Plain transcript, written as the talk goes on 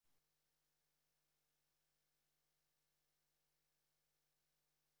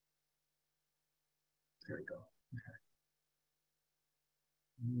There we go. Okay.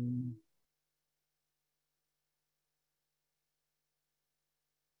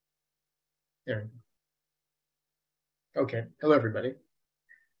 There we go. Okay. Hello, everybody.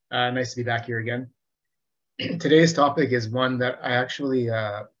 Nice to be back here again. Today's topic is one that I actually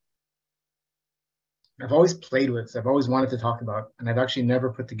I've always played with. I've always wanted to talk about, and I've actually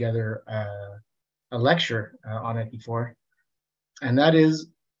never put together a lecture on it before. And that is,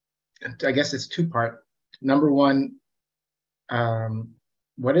 I guess it's two-part. Number one,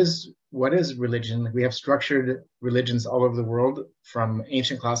 what is religion? We have structured religions all over the world, from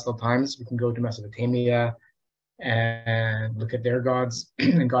ancient classical times. We can go to Mesopotamia and look at their gods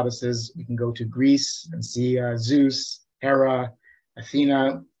and goddesses. We can go to Greece and see Zeus, Hera,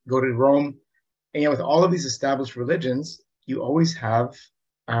 Athena, go to Rome. And yet with all of these established religions, you always have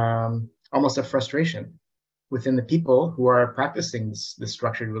almost a frustration within the people who are practicing this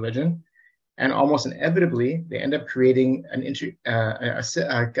structured religion. And almost inevitably, they end up creating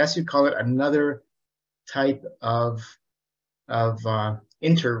I guess you'd call it another type of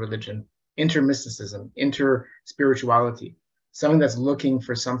inter-religion, inter-mysticism, inter-spirituality, something that's looking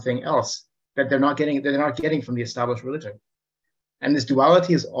for something else that they're not getting from the established religion. And this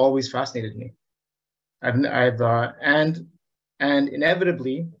duality has always fascinated me. And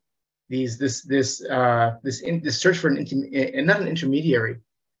inevitably, this search for not an intermediary,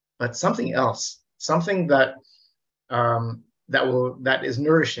 but something else, something that is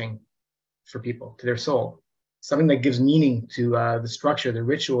nourishing for people, to their soul, something that gives meaning to the structure, the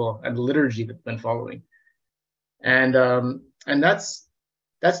ritual, and the liturgy that's been following. And that's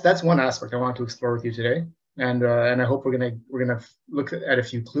one aspect I want to explore with you today. And I hope we're gonna look at a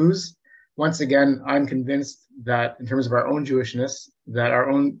few clues. Once again, I'm convinced that in terms of our own Jewishness, that our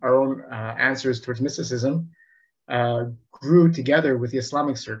own answers towards mysticism grew together with the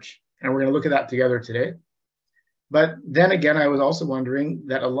Islamic search, and we're going to look at that together today. But then again, I was also wondering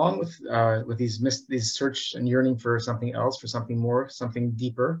that along with these search and yearning for something else, for something more, something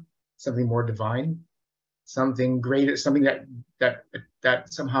deeper, something more divine, something greater, something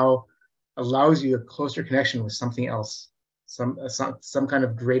that somehow allows you a closer connection with something else, some kind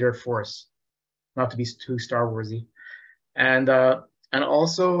of greater force, not to be too Star Warsy, and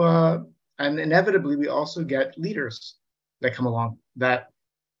also and inevitably we also get leaders that come along that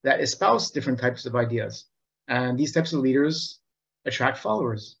espouse different types of ideas, and these types of leaders attract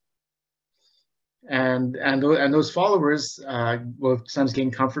followers, and those followers will sometimes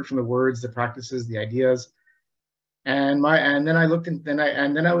gain comfort from the words, the practices, the ideas, and then I looked and then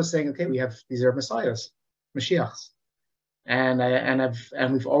I was saying, okay, these are messiahs, Mashiachs. And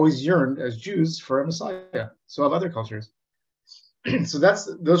we've always yearned as Jews for a Messiah. So have other cultures. So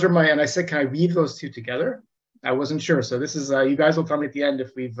those are and I said, can I weave those two together? I wasn't sure. So this is you guys will tell me at the end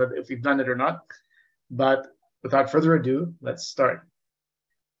if we've done it or not. But without further ado, let's start.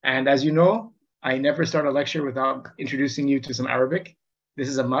 And as you know, I never start a lecture without introducing you to some Arabic. This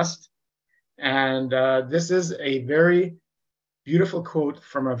is a must. And this is a very beautiful quote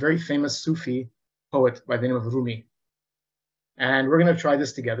from a very famous Sufi poet by the name of Rumi. And we're going to try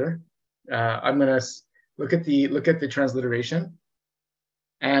this together. I'm going to look at the transliteration,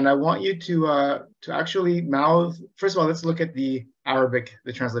 and I want you to actually mouth. First of all, let's look at the Arabic,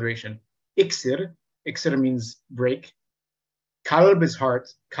 the transliteration. Iksir means break. Kalb is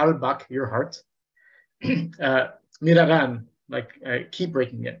heart. Kalbak, your heart. Miraran, like keep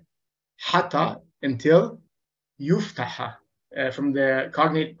breaking it. Hata, until. Yuftaha, from the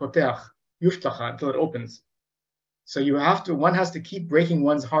cognate poteach. Yuftaha, until it opens. So one has to keep breaking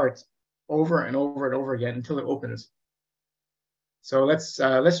one's heart over and over and over again until it opens. So let's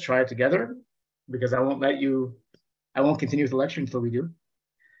try it together, because I won't continue with the lecture until we do.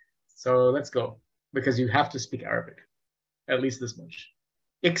 So let's go, because you have to speak Arabic, at least this much.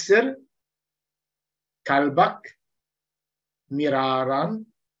 Iksir kalbak miraran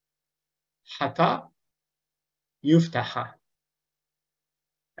hata yuftaha.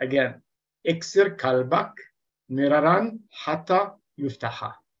 Again, iksir kalbak miraran hata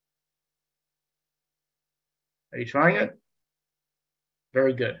yuftaha. Are you trying it?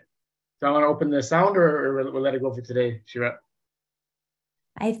 Very good. Do I want to open the sound, or we'll let it go for today, Shira?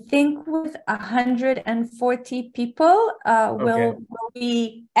 I think with 140 people will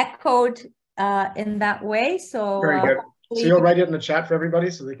be echoed in that way. So very good. So you'll write it in the chat for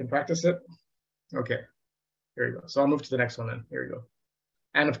everybody so they can practice it. Okay. Here we go. So I'll move to the next one then. Here we go.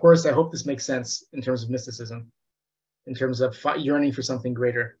 And of course, I hope this makes sense in terms of mysticism, in terms of yearning for something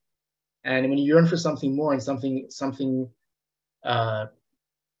greater. And when you yearn for something more and something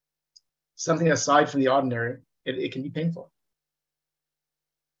aside from the ordinary, it can be painful.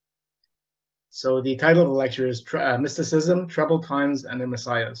 So the title of the lecture is Mysticism, Troubled Times, and Their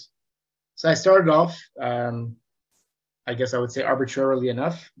Messiahs. So I started off, I guess I would say arbitrarily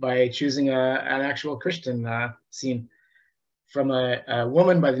enough, by choosing an actual Christian scene from a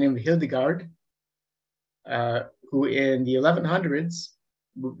woman by the name of Hildegard, who in the 1100s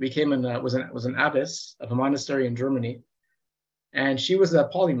became was an abbess of a monastery in Germany, and she was a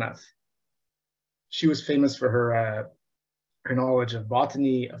polymath. She was famous for her knowledge of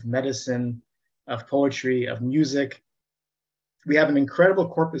botany, of medicine, of poetry, of music. We have an incredible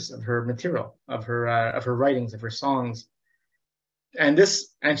corpus of her material, of her writings, of her songs, and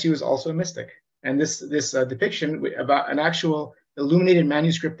she was also a mystic. And this depiction about an actual illuminated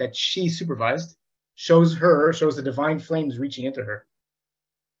manuscript that she supervised shows the divine flames reaching into her.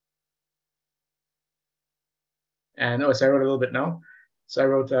 And so I wrote a little bit now. So I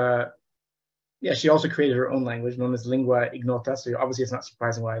wrote, she also created her own language known as lingua ignota. So obviously it's not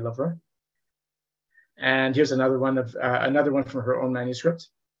surprising why I love her. And here's another one from her own manuscript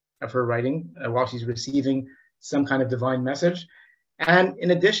of her writing while she's receiving some kind of divine message. And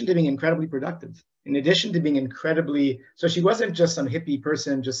in addition to being incredibly productive, so she wasn't just some hippie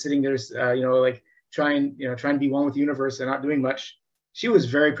person just sitting there, trying to be one with the universe and not doing much. She was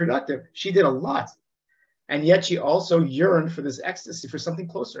very productive. She did a lot. And yet she also yearned for this ecstasy, for something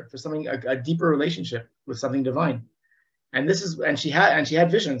closer, for something, a deeper relationship with something divine. And she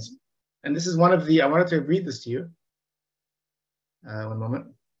had visions. And this is I wanted to read this to you. One moment.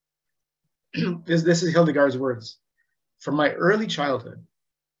 This is Hildegard's words. From my early childhood,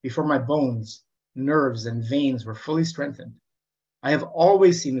 before my bones, nerves, and veins were fully strengthened, I have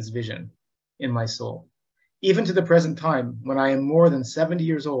always seen this vision in my soul, even to the present time when I am more than 70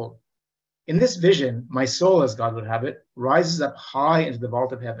 years old. In this vision, my soul, as God would have it, rises up high into the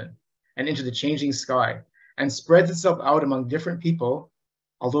vault of heaven and into the changing sky and spreads itself out among different people,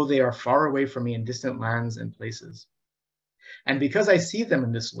 although they are far away from me in distant lands and places. And because I see them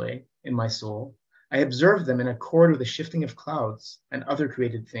in this way, in my soul, I observe them in accord with the shifting of clouds and other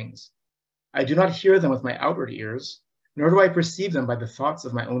created things. I do not hear them with my outward ears, nor do I perceive them by the thoughts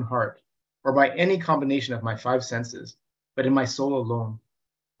of my own heart, or by any combination of my five senses, but in my soul alone,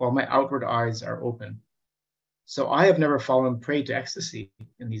 while my outward eyes are open. So I have never fallen prey to ecstasy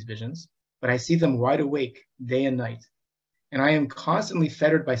in these visions, but I see them wide awake day and night. And I am constantly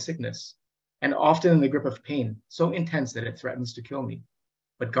fettered by sickness, and often in the grip of pain, so intense that it threatens to kill me.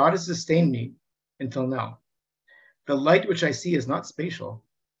 But God has sustained me until now. The light which I see is not spatial,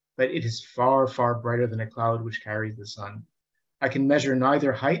 but it is far, far brighter than a cloud which carries the sun. I can measure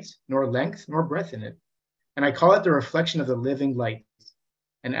neither height, nor length, nor breadth in it, and I call it the reflection of the living light.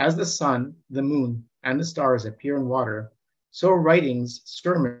 And as the sun, the moon, and the stars appear in water, so writings,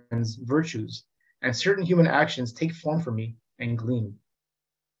 sermons, virtues, and certain human actions take form for me and gleam.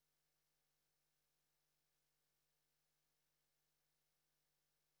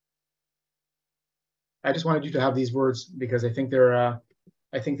 I just wanted you to have these words because I think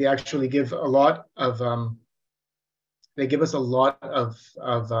they actually give a lot of, they give us a lot of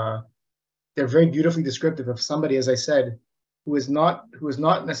they're very beautifully descriptive of somebody, as I said, who is not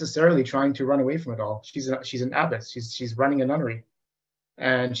necessarily trying to run away from it all. She's an abbess. She's running a nunnery,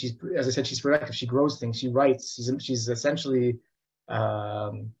 and as I said, she's productive. She grows things. She writes. She's essentially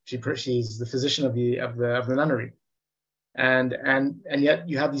she's the physician of the nunnery, and yet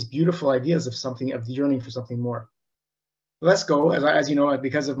you have these beautiful ideas of the yearning for something more. Let's go. As you know,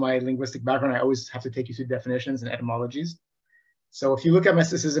 because of my linguistic background, I always have to take you through definitions and etymologies. So if you look at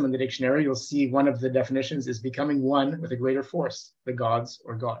mysticism in the dictionary, you'll see one of the definitions is becoming one with a greater force, the gods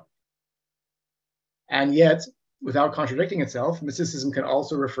or God. And yet, without contradicting itself, mysticism can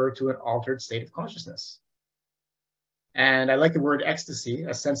also refer to an altered state of consciousness. And I like the word ecstasy,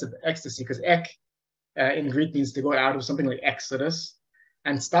 a sense of ecstasy, because in Greek means to go out of something, like exodus.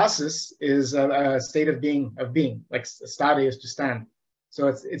 And stasis is a state of being, like stade is to stand. So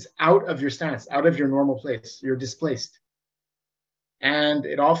it's out of your stance, out of your normal place. You're displaced. And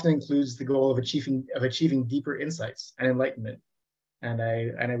it often includes the goal of achieving deeper insights and enlightenment. And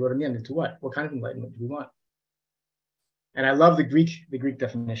I wrote in the end, into what? What kind of enlightenment do we want? And I love the Greek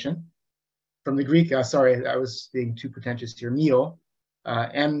definition. From the Greek, sorry, I was being too pretentious here. Mio,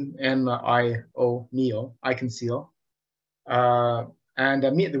 M-I-O, mio, I conceal. And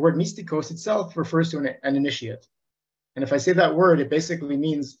the word mystikos itself refers to an initiate. And if I say that word, it basically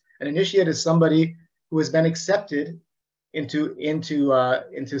means an initiate is somebody who has been accepted into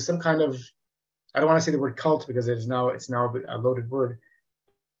some kind of, I don't want to say the word cult because it's now a loaded word,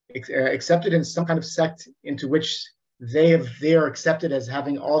 accepted in some kind of sect into which they are accepted as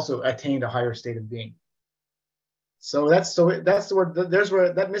having also attained a higher state of being. So that's the word. There's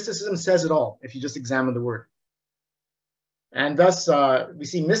where that mysticism says it all. If you just examine the word, and thus we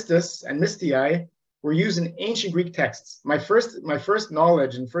see mystis and mystii were used in ancient Greek texts. My first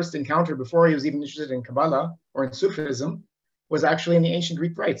knowledge and first encounter before I was even interested in Kabbalah or in Sufism was actually in the ancient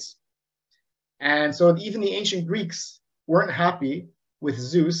Greek rites. And so even the ancient Greeks weren't happy with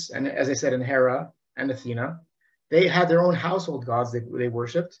Zeus and, as I said, and Hera and Athena. They had their own household gods they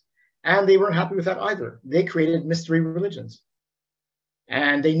worshipped, and they weren't happy with that either. They created mystery religions,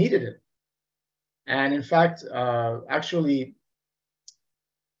 and they needed it. And in fact, actually,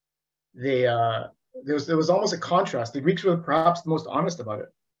 there was almost a contrast. The Greeks were perhaps the most honest about it,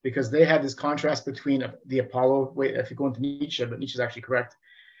 because they had this contrast between the Apollo. Wait, if you go into Nietzsche, but Nietzsche is actually correct.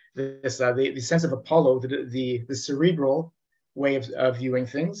 The sense of Apollo, the cerebral way of viewing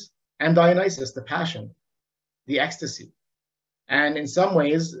things, and Dionysus, the passion, the ecstasy. And in some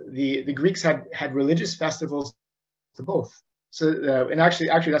ways, the Greeks had religious festivals to both. So, and actually,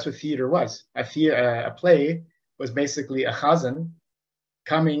 that's what theater was. A play was basically a chazan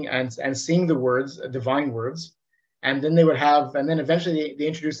coming and seeing the words, divine words, and then they would have, and then eventually they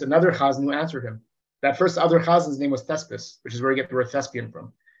introduced another chazan who answered him. That first other chazan's name was Thespis, which is where you get the word thespian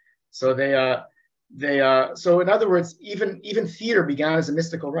from. So so in other words, even theater began as a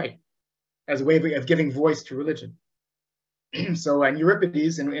mystical rite, as a way of giving voice to religion. So, and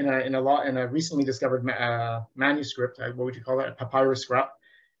Euripides in a recently discovered manuscript, what would you call that, a papyrus scrap,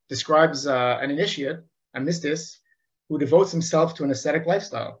 describes an initiate, a mystis, who devotes himself to an ascetic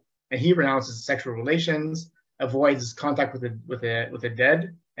lifestyle, and he renounces sexual relations, avoids contact with the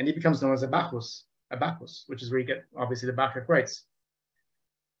dead, and he becomes known as a Bacchus, which is where you get obviously the Bacchic rites.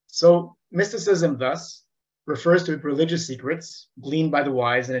 So mysticism thus refers to religious secrets gleaned by the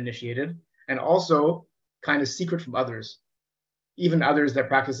wise and initiated, and also kind of secret from others, even others that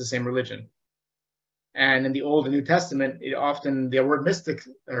practice the same religion. And in the Old and New Testament, the word mystic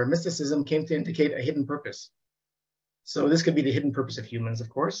or mysticism came to indicate a hidden purpose. So this could be the hidden purpose of humans, of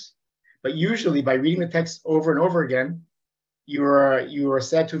course, but usually by reading the text over and over again, you are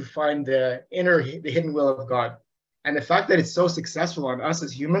said to find the hidden will of God. And the fact that it's so successful on us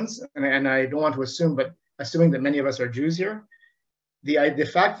as humans, and I don't want to assume, but assuming that many of us are Jews here, the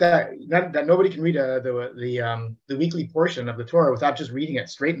fact that nobody can read the weekly portion of the Torah without just reading it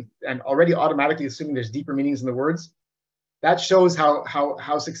straight and already automatically assuming there's deeper meanings in the words, that shows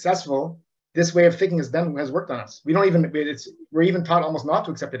how successful this way of thinking has worked on us. We're even taught almost not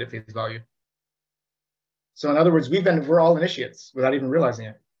to accept it at face value. So in other words, we're all initiates without even realizing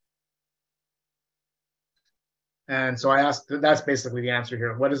it. And so I asked, that's basically the answer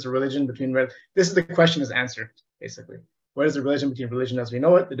here. What is the religion between, this is the question is answered, basically. What is the religion between religion as we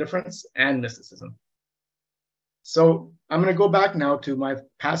know it, the difference, and mysticism? So I'm going to go back now to my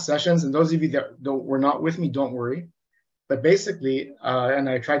past sessions, and those of you that were not with me, don't worry. But basically, and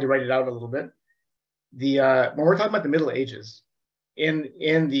I tried to write it out a little bit, when we're talking about the Middle Ages, in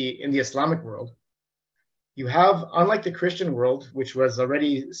the Islamic world, you have, unlike the Christian world, which was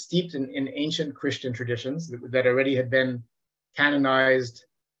already steeped in ancient Christian traditions that already had been canonized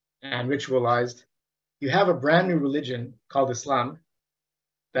and ritualized, you have a brand new religion called Islam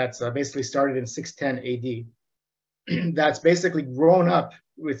that's basically started in 610 AD. That's basically grown up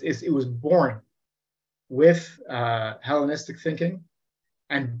it was born with Hellenistic thinking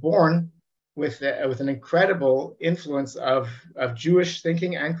and born with an incredible influence of Jewish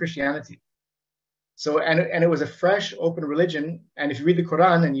thinking and Christianity. So, and it was a fresh, open religion. And if you read the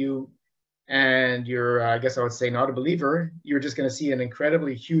Quran and you're, I guess I would say, not a believer, you're just going to see an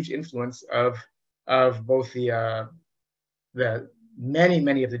incredibly huge influence of both the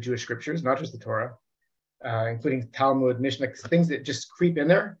many of the Jewish scriptures, not just the Torah, including Talmud, Mishnah, things that just creep in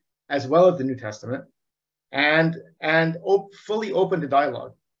there, as well as the New Testament, and fully open to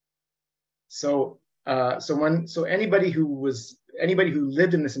dialogue. So anybody who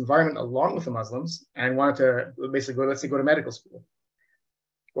lived in this environment along with the Muslims and wanted to basically go to medical school,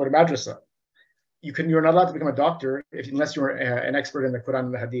 go to madrasa, you're not allowed to become a doctor unless you're an expert in the Quran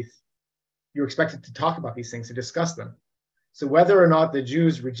and the Hadith. You're expected to talk about these things, to discuss them. So whether or not the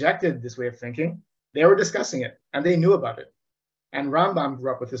Jews rejected this way of thinking, they were discussing it and they knew about it. And Rambam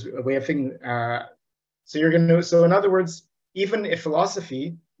grew up with this way of thinking. So in other words, even if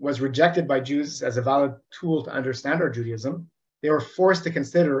philosophy was rejected by Jews as a valid tool to understand our Judaism, they were forced to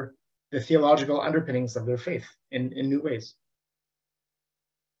consider the theological underpinnings of their faith in new ways.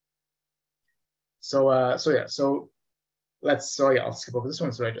 I'll skip over this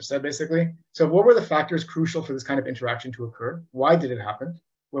one. So I just said basically. So what were the factors crucial for this kind of interaction to occur? Why did it happen?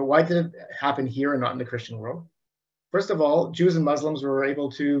 Well, why did it happen here and not in the Christian world? First of all, Jews and Muslims were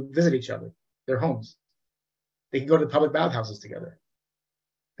able to visit each other, their homes. They could go to public bathhouses together.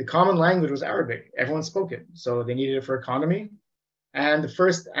 The common language was Arabic. Everyone spoke it, so they needed it for economy. And the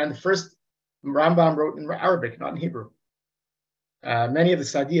first Rambam wrote in Arabic, not in Hebrew. Many of the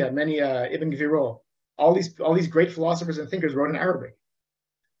Sadiya, many Ibn Gviro, all these great philosophers and thinkers wrote in Arabic.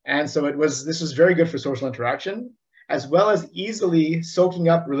 And so this was very good for social interaction, as well as easily soaking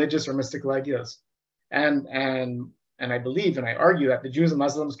up religious or mystical ideas. And I believe and I argue that the Jews and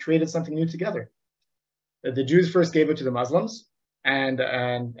Muslims created something new together. The Jews first gave it to the Muslims, and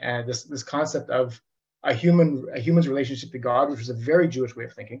this concept of a human's relationship to God, which was a very Jewish way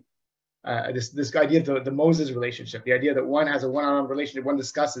of thinking. This idea of the Moses relationship, the idea that one has a one-on-one relationship, one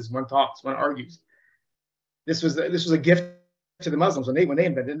discusses, one talks, one argues. This was a gift to the Muslims when they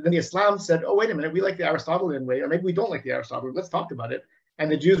invented it. And then the Islam said, oh, wait a minute, we like the Aristotelian way, or maybe we don't like the Aristotelian. Let's talk about it.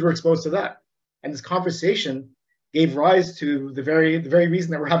 And the Jews were exposed to that. And this conversation gave rise to the very reason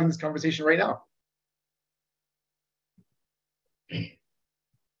that we're having this conversation right now.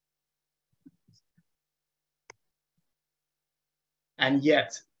 And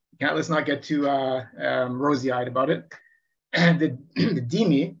yet, let's not get too rosy-eyed about it. The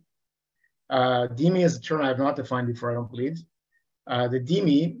dhimmi is a term I have not defined before, I don't believe. The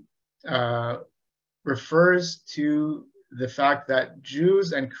dhimmi refers to the fact that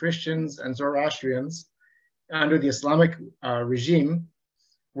Jews and Christians and Zoroastrians under the Islamic regime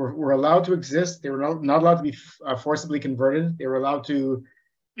were allowed to exist. They were not allowed to be forcibly converted. They were allowed to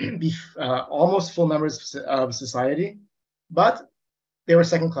be almost full members of society, but they were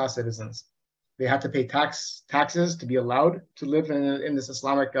second-class citizens. They had to pay taxes to be allowed to live in this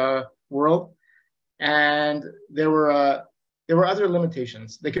Islamic world, and there were other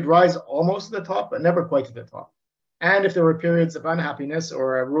limitations. They could rise almost to the top, but never quite to the top. And if there were periods of unhappiness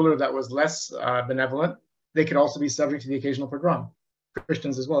or a ruler that was less benevolent, they could also be subject to the occasional pogrom.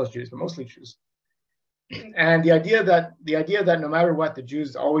 Christians as well as Jews, but mostly Jews. And the idea that no matter what, the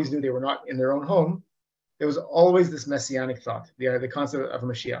Jews always knew they were not in their own home. There was always this messianic thought, the concept of a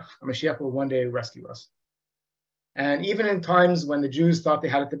Mashiach. A Mashiach will one day rescue us. And even in times when the Jews thought they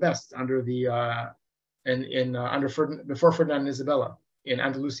had it the best under before Ferdinand and Isabella in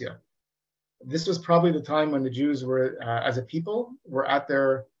Andalusia, this was probably the time when the Jews were, as a people, were at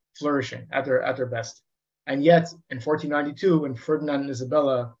their flourishing, at their best. And yet, in 1492, when Ferdinand and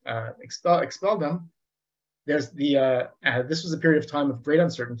Isabella expelled them, this was a period of time of great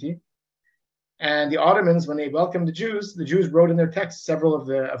uncertainty. And the Ottomans, when they welcomed the Jews wrote in their texts, several of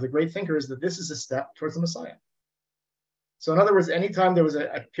the great thinkers, that this is a step towards the Messiah. So in other words, anytime there was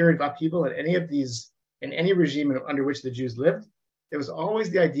a period of upheaval in any regime under which the Jews lived, there was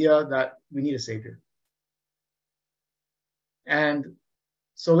always the idea that we need a savior. And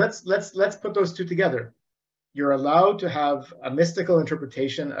so let's put those two together. You're allowed to have a mystical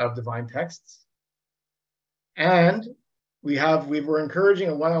interpretation of divine texts, and we were encouraging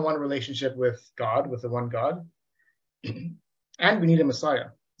a one-on-one relationship with God, with the one God, and we need a Messiah.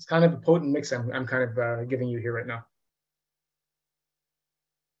 It's kind of a potent mix I'm kind of giving you here right now.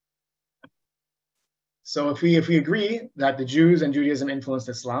 So if we agree that the Jews and Judaism influenced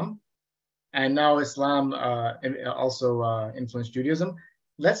Islam, and now Islam also influenced Judaism,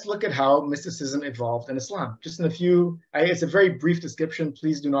 let's look at how mysticism evolved in Islam. Just in it's a very brief description.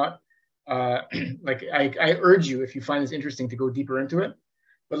 Please do not, I urge you, if you find this interesting, to go deeper into it.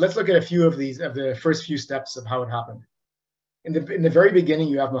 But let's look at a few of the first few steps of how it happened. In the very beginning,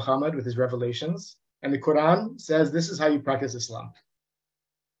 you have Muhammad with his revelations, and the Quran says this is how you practice Islam.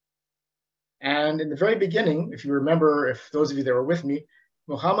 And in the very beginning, if you remember, if those of you that were with me,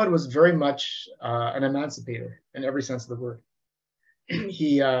 Muhammad was very much an emancipator in every sense of the word.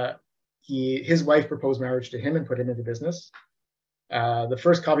 His wife proposed marriage to him and put him into business. The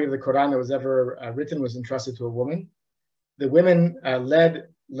first copy of the Quran that was ever written was entrusted to a woman. The women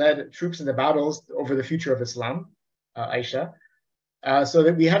led troops into battles over the future of Islam, Aisha. So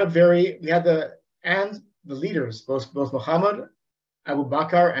that we had the leaders, both Muhammad, Abu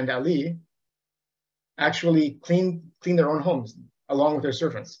Bakr, and Ali, actually clean their own homes along with their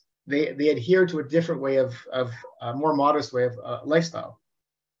servants. They adhere to a different way of a more modest way of lifestyle.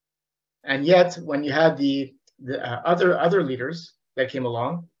 And yet, when you had the other leaders that came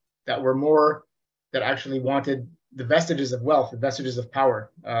along that actually wanted the vestiges of wealth, the vestiges of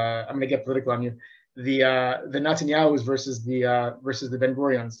power. I'm going to get political on you. The Netanyahus versus the Ben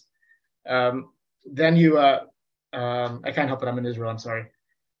Gurions. Then you I can't help it. I'm in Israel. I'm sorry,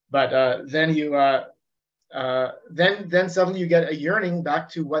 but then suddenly you get a yearning back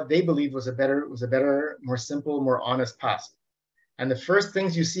to what they believed was a better, more simple, more honest past. And the first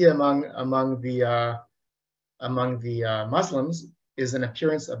things you see among the Muslims is an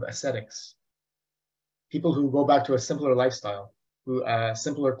appearance of ascetics. people who go back to a simpler lifestyle, who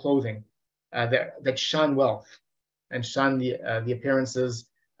simpler clothing, that shun wealth and shun the appearances,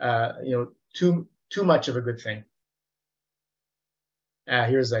 too much of a good thing.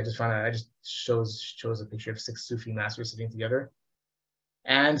 I just shows a picture of 6 Sufi masters sitting together.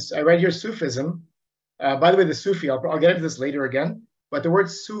 And I read here Sufism. By the way, the Sufi, I'll get into this later again, but the word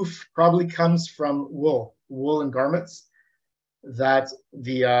Suf probably comes from wool and garments that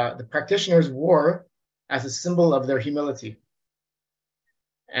the practitioners wore as a symbol of their humility.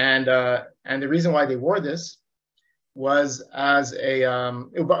 And the reason why they wore this was as a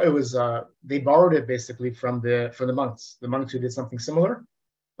they borrowed it basically from the monks who did something similar.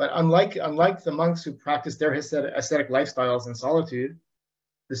 But unlike the monks who practiced their ascetic lifestyles in solitude,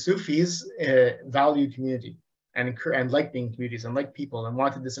 the Sufis valued community and liked being communities and liked people and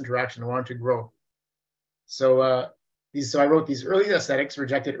wanted this interaction and wanted to grow. So I wrote, these early ascetics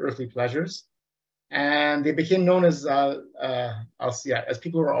rejected earthly pleasures, and they became known as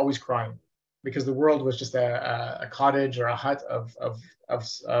people who were always crying, because the world was just a cottage or a hut of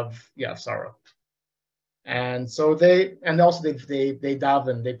sorrow. And so they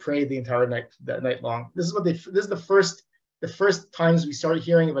daven, they pray the entire night long. This is the first times we started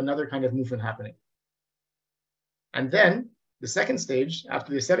hearing of another kind of movement happening. And then the second stage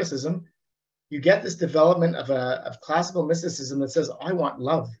after the asceticism, you get this development of classical mysticism that says, I want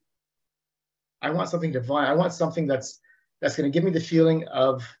love. I want something divine. I want something that's going to give me the feeling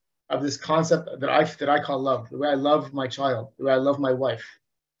of this concept that I call love, the way I love my child, the way I love my wife.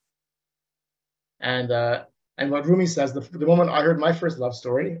 And what Rumi says, the moment I heard my first love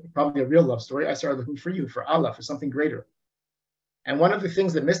story, probably a real love story, I started looking for you, for Allah, for something greater. And one of the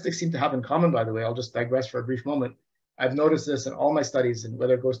things that mystics seem to have in common, by the way, I'll just digress for a brief moment. I've noticed this in all my studies, and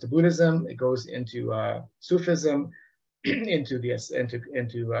whether it goes to Buddhism, it goes into Sufism, into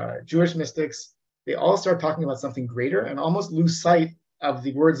Jewish mystics, they all start talking about something greater and almost lose sight of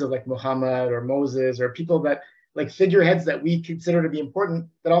the words of like Muhammad or Moses or people that like figureheads that we consider to be important,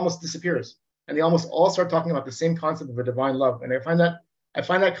 that almost disappears. And they almost all start talking about the same concept of a divine love. And I find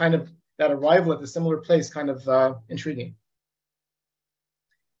that kind of, that arrival at a similar place kind of intriguing.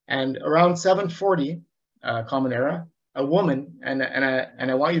 And around 740, Common Era, a woman, and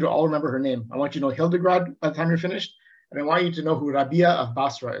I want you to all remember her name. I want you to know Hildegard by the time you're finished, and I want you to know who Rabia of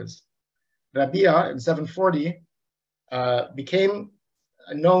Basra is. Rabia in 740 became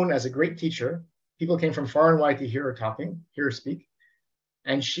known as a great teacher. People came from far and wide to hear her speak.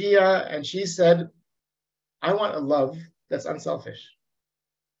 And she said, I want a love that's unselfish,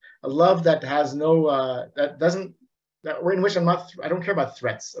 a love that has no, in which I don't care about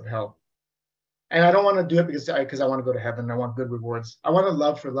threats of hell. And I don't want to do it because I want to go to heaven. I want good rewards. I want a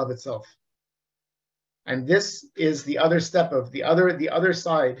love for love itself. And this is the other step of the other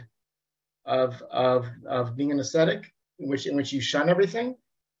side of being an ascetic, in which you shun everything.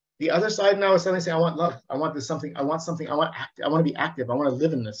 The other side now is suddenly saying, I want love. I want something. I want to be active. I want to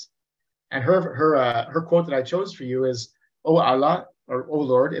live in this. And her quote that I chose for you is, "O Allah, or O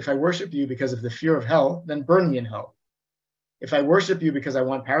Lord, if I worship you because of the fear of hell, then burn me in hell. If I worship you because I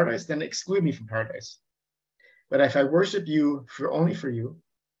want paradise, then exclude me from paradise. But if I worship you only for you,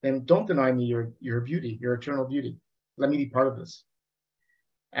 then don't deny me your beauty, your eternal beauty. Let me be part of this."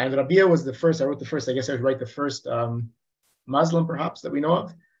 And Rabia was the first, I guess I would write the first Muslim perhaps that we know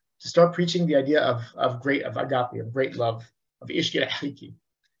of, to start preaching the idea of agape, of great love, of ishq al-haqiqi.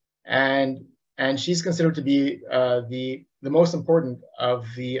 And she's considered to be the most important of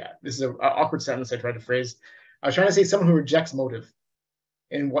this is an awkward sentence I tried to phrase. I was trying to say someone who rejects motive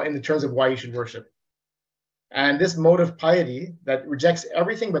in the terms of why you should worship. And this motive piety that rejects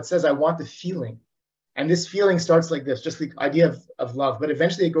everything but says, I want the feeling. And this feeling starts like this, just the idea of love, but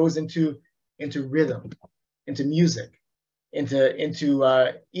eventually it goes into rhythm, into music,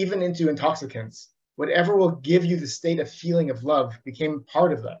 even into intoxicants. Whatever will give you the state of feeling of love became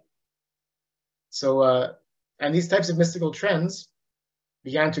part of that. So, and these types of mystical trends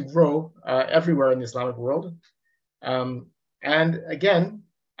began to grow everywhere in the Islamic world. And again,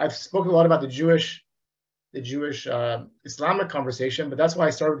 I've spoken a lot about the Jewish Islamic conversation, but that's why I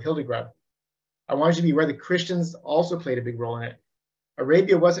started with Hildegard. I wanted to be where the Christians also played a big role in it.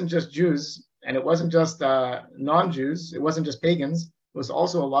 Arabia wasn't just Jews, and it wasn't just non-Jews, it wasn't just pagans, it was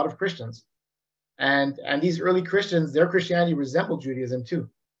also a lot of Christians. And these early Christians, their Christianity resembled Judaism too.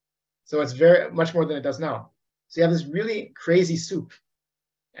 So it's very much more than it does now. So you have this really crazy soup.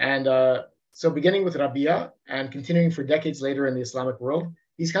 And so beginning with Rabia and continuing for decades later in the Islamic world,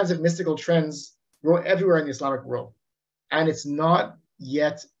 these kinds of mystical trends grow everywhere in the Islamic world. And it's not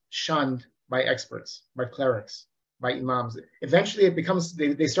yet shunned by experts, by clerics, by imams. Eventually it becomes,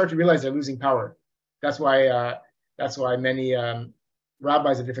 they start to realize they're losing power. That's why many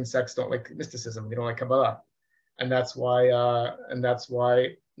rabbis of different sects don't like mysticism. They don't like Kabbalah, and that's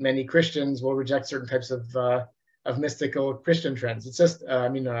why many Christians will reject certain types of mystical Christian trends. It's just,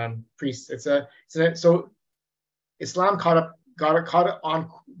 priests. So Islam got it on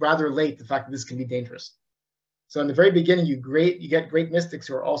rather late, the fact that this can be dangerous. So in the very beginning, you get great mystics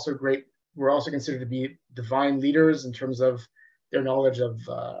who are also considered to be divine leaders in terms of their knowledge of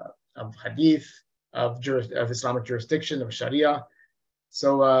hadith, of Islamic jurisdiction, of Sharia.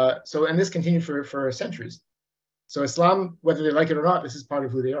 And this continued for centuries. So Islam, whether they like it or not, this is part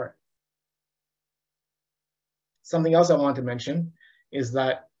of who they are. Something else I want to mention is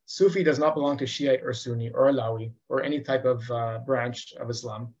that Sufi does not belong to Shiite or Sunni or Alawi or any type of branch of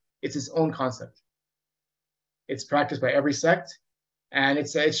Islam. It's its own concept. It's practiced by every sect, and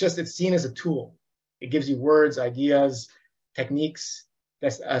it's seen as a tool. It gives you words, ideas, techniques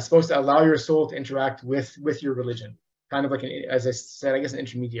that's supposed to allow your soul to interact with your religion. Kind of like, as I said, I guess an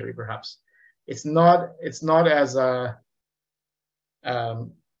intermediary, perhaps. It's not as I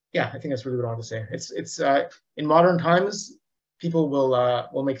think that's really what I want to say. It's in modern times, people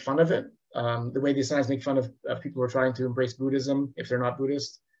will make fun of it. The way they sometimes make fun of people who are trying to embrace Buddhism if they're not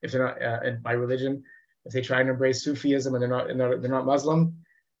Buddhist, if they're not by religion, if they try and embrace Sufism and they're not Muslim.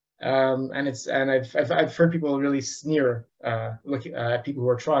 I've heard people really sneer looking at people who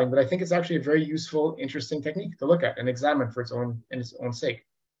are trying, but I think it's actually a very useful, interesting technique to look at and examine for its own sake.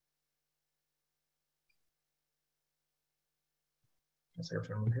 Let's have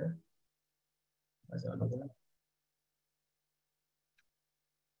to remove here. Why is that not there?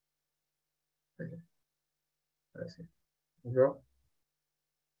 Okay. Let's see. Go.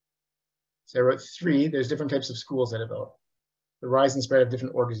 So I wrote 3. There's different types of schools that develop. The rise and spread of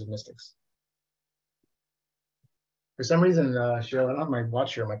different orders of mystics. For some reason, Cheryl, I don't have my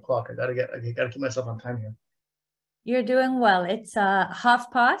watch here on my clock. I gotta keep myself on time here. You're doing well. It's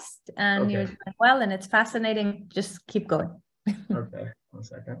past, and okay. You're doing well, and it's fascinating. Just keep going. Okay, 1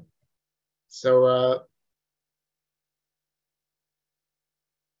 second. So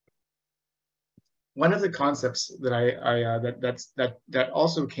one of the concepts that that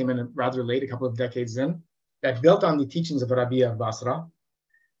also came in rather late, a couple of decades in, that built on the teachings of Rabbi of Basra.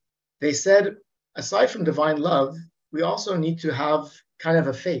 They said, aside from divine love, we also need to have kind of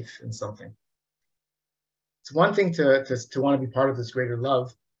a faith in something. It's one thing to want to be part of this greater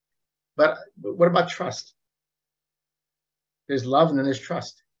love, but what about trust? There's love and then there's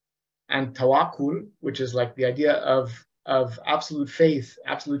trust. And tawakkul, which is like the idea of absolute faith,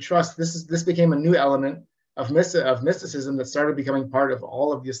 absolute trust, this became a new element of mysticism that started becoming part of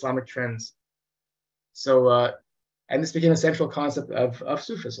all of the Islamic trends. So, and this became a central concept of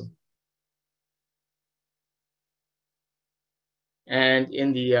Sufism. And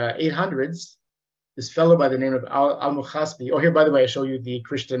in the 800s, this fellow by the name of Al-Mukhasbi, oh, here, by the way, I show you the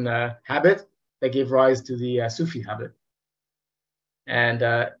Christian habit that gave rise to the Sufi habit. And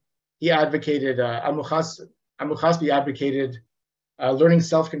he advocated, Al-Mukhasbi advocated learning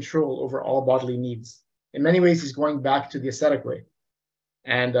self-control over all bodily needs. In many ways, he's going back to the ascetic way.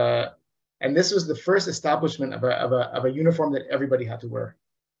 And this was the first establishment of a uniform that everybody had to wear.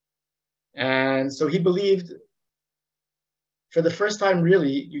 And so he believed, for the first time, really,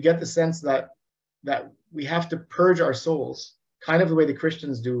 you get the sense that we have to purge our souls, kind of the way the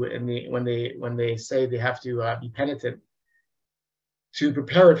Christians do when they say they have to be penitent to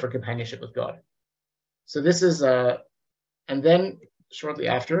prepare it for companionship with God. So this is, and then shortly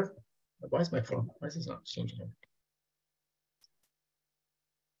after, why is my phone? Why is this not changing here?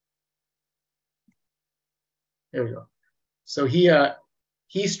 There we go. So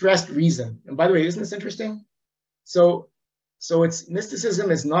he stressed reason. And by the way, isn't this interesting? So it's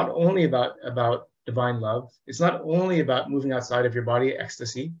mysticism is not only about divine love. It's not only about moving outside of your body,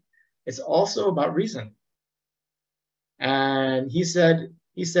 ecstasy. It's also about reason. And he said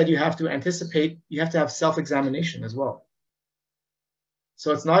you have to anticipate, you have to have self-examination as well.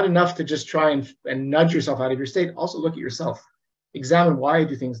 So it's not enough to just try and nudge yourself out of your state. Also look at yourself. Examine why you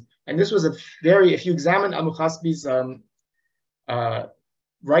do things. And this was if you examine Al-Mukhasbi's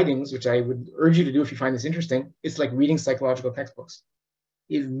writings, which I would urge you to do if you find this interesting, it's like reading psychological textbooks.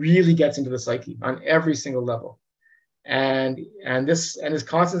 It really gets into the psyche on every single level. And his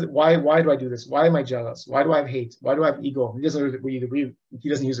constant, why do I do this? Why am I jealous? Why do I have hate? Why do I have ego? He doesn't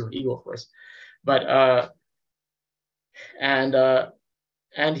use the word ego, of course. But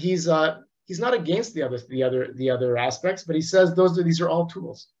and he's not against the other aspects, but he says these are all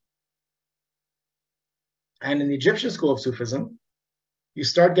tools. And in the Egyptian school of Sufism, you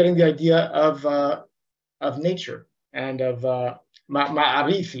start getting the idea of nature and of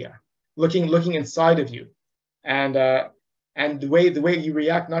ma'arifia. looking inside of you, and the way you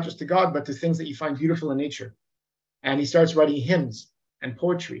react not just to God but to things that you find beautiful in nature. And he starts writing hymns and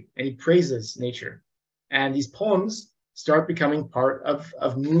poetry, and he praises nature. And these poems start becoming part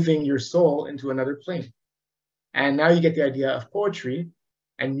of moving your soul into another plane. And now you get the idea of poetry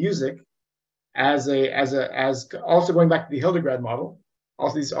and music as also going back to the Hildegard model.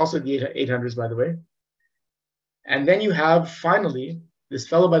 Also the 800s, by the way. And then you have finally this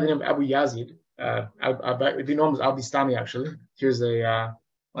fellow by the name of Abu Yazid. The name is Al-Bistami, actually. Here's I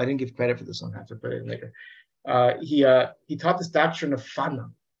didn't give credit for this one. I have to put it in later. He taught this doctrine of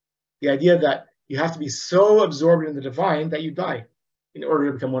fana, the idea that you have to be so absorbed in the divine that you die in order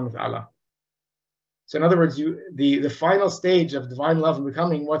to become one with Allah. So in other words, the final stage of divine love and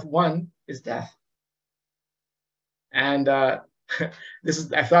becoming one is death. And I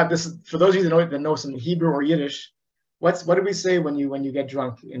thought this is for those of you that know some Hebrew or Yiddish. What do we say when you get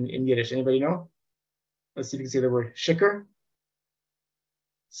drunk in Yiddish? Anybody know? Let's see if you can say the word shikr.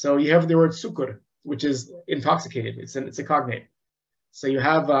 So you have the word sukur, which is intoxicated. It's a cognate. So you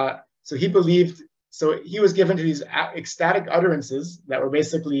have so he believed. So he was given to these ecstatic utterances that were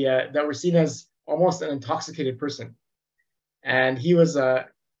basically that were seen as almost an intoxicated person. And he was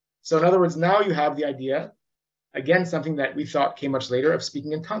so in other words, now you have the idea, again, something that we thought came much later, of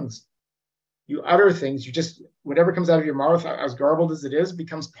speaking in tongues. You utter things, you just, whatever comes out of your mouth, as garbled as it is,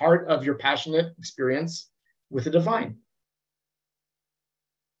 becomes part of your passionate experience with the divine.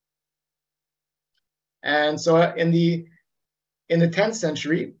 And so in the 10th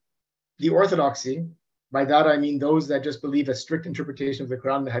century, the orthodoxy, by that I mean those that just believe a strict interpretation of the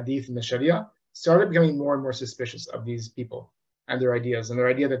Quran, the Hadith, and the Sharia, started becoming more and more suspicious of these people and their ideas, and their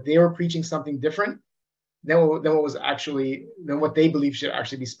idea that they were preaching something different than what they believe should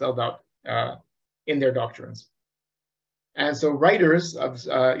actually be spelled out in their doctrines. And so writers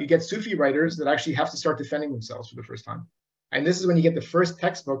you get Sufi writers that actually have to start defending themselves for the first time. And this is when you get the first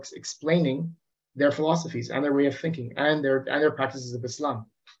textbooks explaining their philosophies and their way of thinking and their practices of Islam.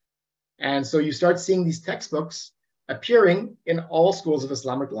 And so you start seeing these textbooks appearing in all schools of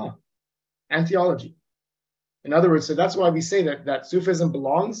Islamic law and theology. In other words, so that's why we say that Sufism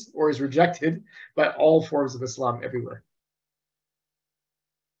belongs or is rejected by all forms of Islam everywhere.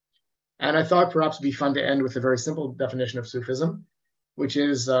 And I thought perhaps it would be fun to end with a very simple definition of Sufism, which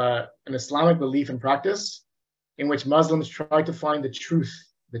is an Islamic belief and practice in which Muslims try to find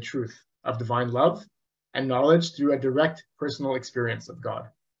the truth of divine love and knowledge through a direct personal experience of God.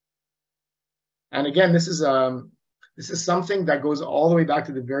 And again, this is something that goes all the way back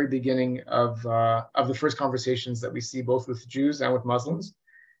to the very beginning of the first conversations that we see both with Jews and with Muslims.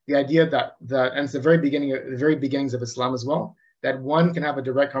 The idea that and it's the very beginnings of Islam as well, that one can have a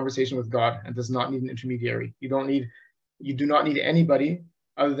direct conversation with God and does not need an intermediary. You do not need anybody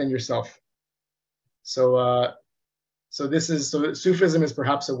other than yourself. So Sufism is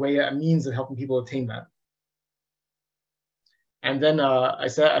perhaps a means of helping people attain that. And then I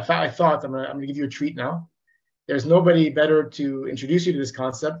thought I'm going to give you a treat now. There's nobody better to introduce you to this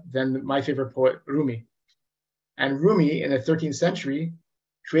concept than my favorite poet, Rumi. And Rumi, in the 13th century,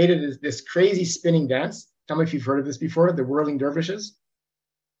 created this crazy spinning dance. Tell me if you've heard of this before, the whirling dervishes.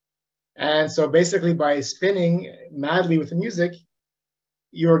 And so basically by spinning madly with the music,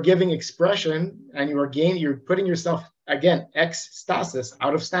 you're giving expression and you're putting yourself, again, ecstasis,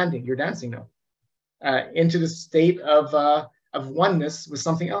 out of standing. You're dancing now into the state of oneness with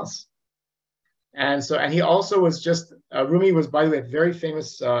something else. And he also was Rumi was, by the way, a very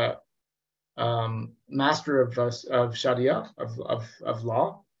famous master of Sharia, of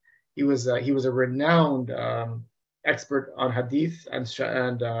law. He was a renowned expert on Hadith and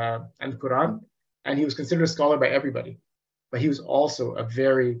Quran, and he was considered a scholar by everybody. But he was also a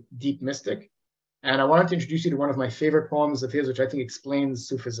very deep mystic. And I wanted to introduce you to one of my favorite poems of his, which I think explains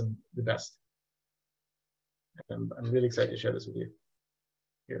Sufism the best. I'm really excited to share this with you.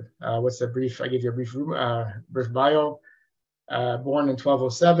 Here, I gave you a brief bio. Born in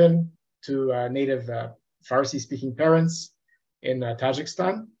 1207 to native Farsi-speaking parents in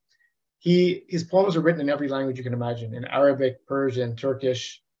Tajikistan. His poems are written in every language you can imagine: in Arabic, Persian,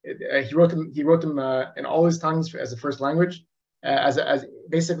 Turkish. He wrote them in all his tongues as a first language.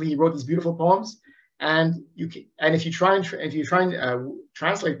 Basically, he wrote these beautiful poems, and if you try and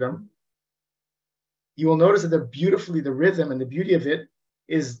translate them, you will notice that the rhythm and the beauty of it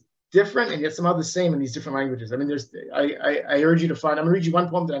is different and yet somehow the same in these different languages. I mean, I urge you to find. I'm going to read you one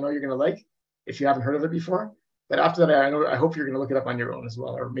poem that I know you're going to like if you haven't heard of it before. But after that, I hope you're going to look it up on your own as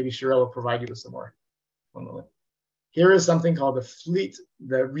well, or maybe Cheryl will provide you with some more. One moment. Here is something called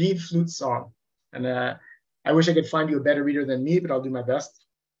the Reed Flute Song. And I wish I could find you a better reader than me, but I'll do my best.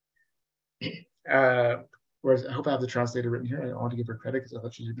 whereas I hope I have the translator written here. I want to give her credit because I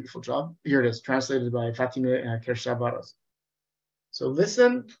thought she did a beautiful job. Here it is, translated by Fatima Kershabaros. So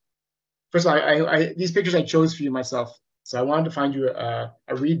listen. First of all, these pictures I chose for you myself. So I wanted to find you a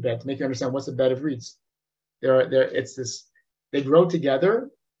reed bed to make you understand what's a bed of reeds. They grow together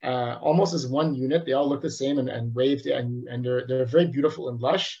almost as one unit. They all look the same and waved, and they're very beautiful and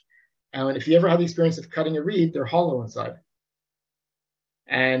lush. And if you ever had the experience of cutting a reed, they're hollow inside.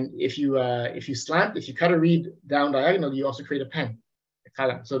 And if you cut a reed down diagonally, you also create a pen.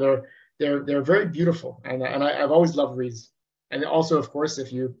 So they're very beautiful, and I've always loved reeds. And also, of course,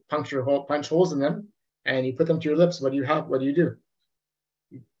 if you punch holes in them and you put them to your lips, what do you have? What do?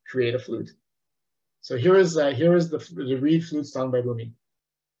 You create a flute. So here is the reed flute song by Rumi.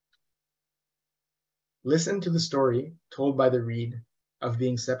 Listen to the story told by the reed of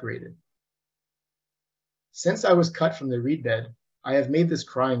being separated. Since I was cut from the reed bed, I have made this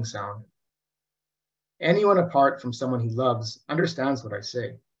crying sound. Anyone apart from someone he loves understands what I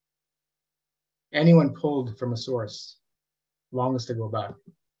say. Anyone pulled from a source longs to go back.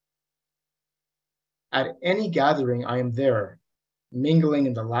 At any gathering, I am there, mingling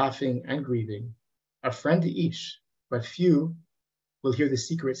in the laughing and grieving, a friend to each, but few will hear the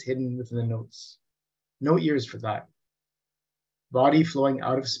secrets hidden within the notes. No ears for that. Body flowing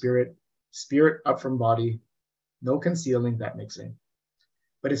out of spirit, spirit up from body, no concealing that mixing.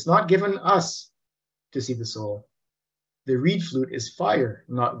 But it's not given us to see the soul. The reed flute is fire,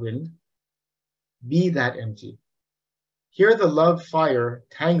 not wind. Be that empty. Hear the love fire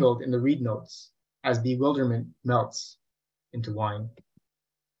tangled in the reed notes as bewilderment melts into wine.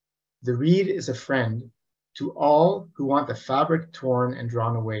 The reed is a friend to all who want the fabric torn and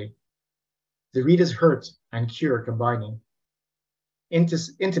drawn away. The reed is hurt and cure combining.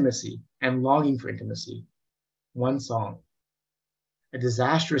 Intimacy and longing for intimacy. One song. A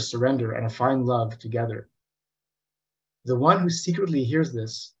disastrous surrender and a fine love together. The one who secretly hears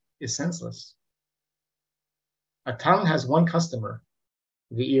this is senseless. A tongue has one customer,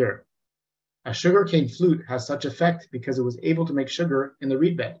 the ear. A sugarcane flute has such effect because it was able to make sugar in the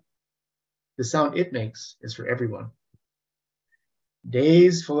reed bed. The sound it makes is for everyone.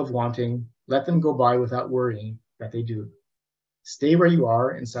 Days full of wanting, let them go by without worrying that they do. Stay where you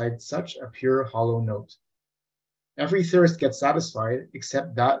are inside such a pure hollow note. Every thirst gets satisfied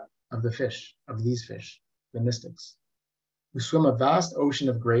except that of the fish, of these fish, the mystics, who swim a vast ocean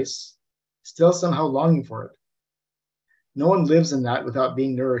of grace, still somehow longing for it. No one lives in that without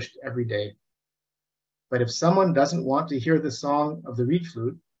being nourished every day. But if someone doesn't want to hear the song of the reed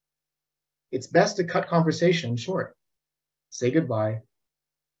flute, it's best to cut conversation short, say goodbye,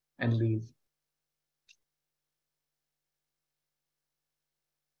 and leave.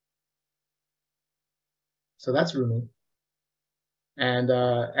 So that's Rumi. And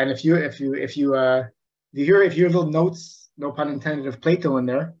if you hear little notes, no pun intended, of Plato in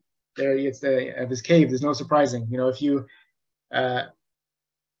there, it's this cave. There's no surprising. You know, if you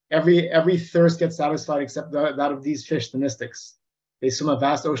every thirst gets satisfied except that of these fish, the mystics. They swim a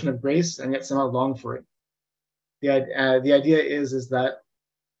vast ocean of grace and yet somehow long for it. The idea is that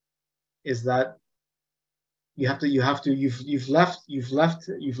you've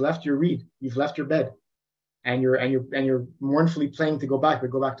left your reed, you've left your bed, and you're mournfully planning to go back,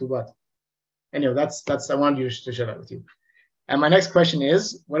 but go back to what? Anyway, that's I wanted you to share that with you. And my next question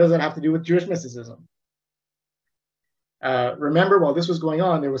is, what does that have to do with Jewish mysticism? Remember, while this was going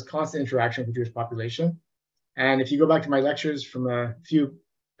on, there was constant interaction with the Jewish population. And if you go back to my lectures from a few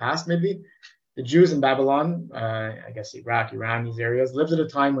past, maybe, the Jews in Babylon, I guess Iraq, Iran, these areas, lived at a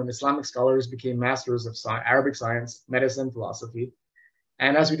time when Islamic scholars became masters of Arabic science, medicine, philosophy.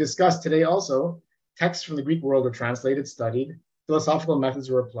 And as we discussed today also, texts from the Greek world were translated, studied, philosophical methods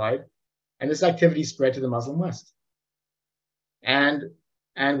were applied, and this activity spread to the Muslim West. And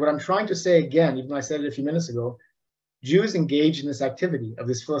what I'm trying to say again, even though I said it a few minutes ago, Jews engaged in this activity of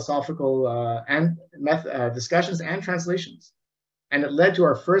this philosophical discussions and translations. And it led to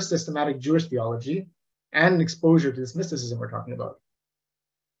our first systematic Jewish theology and an exposure to this mysticism we're talking about.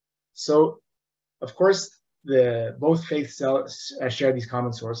 So, of course, both faiths share these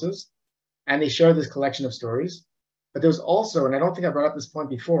common sources, and they share this collection of stories. But there was also, and I don't think I brought up this point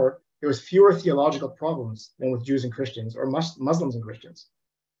before, there was fewer theological problems than with Jews and Christians, or Muslims and Christians.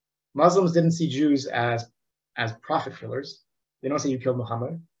 Muslims didn't see Jews as prophet killers. They don't say you killed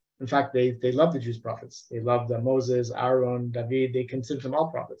Muhammad. In fact, they loved the Jews' prophets. They loved Moses, Aaron, David. They considered them all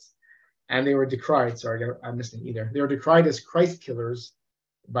prophets. And they were decried, sorry, I'm missing either. They were decried as Christ killers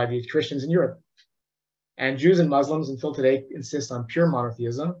by the Christians in Europe. And Jews and Muslims until today insist on pure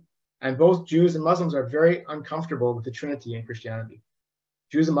monotheism. And both Jews and Muslims are very uncomfortable with the Trinity in Christianity.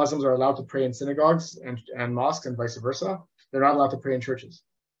 Jews and Muslims are allowed to pray in synagogues and mosques and vice versa. They're not allowed to pray in churches.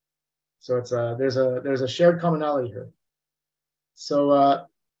 So it's there's a shared commonality here. So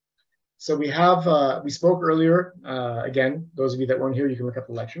we spoke earlier, again, those of you that weren't here, you can look up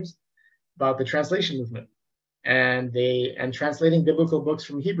the lectures, about the translation movement. And translating biblical books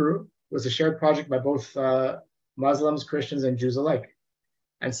from Hebrew was a shared project by both Muslims, Christians, and Jews alike.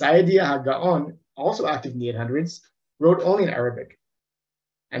 And Sa'adia HaGaon, also active in the 800s, wrote only in Arabic.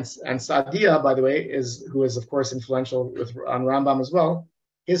 And Sa'adia, by the way, who is of course influential on Rambam as well.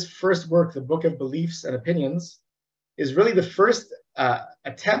 His first work, the Book of Beliefs and Opinions, is really the first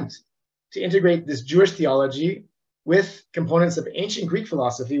attempt to integrate this Jewish theology with components of ancient Greek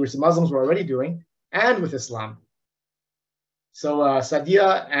philosophy, which the Muslims were already doing, and with Islam. So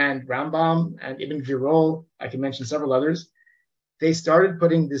Sa'adia and Rambam and Ibn Virol, I can mention several others, they started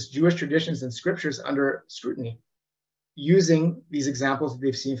putting this Jewish traditions and scriptures under scrutiny, using these examples that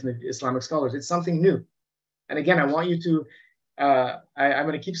they've seen from the Islamic scholars. It's something new. And again, I want you to, I'm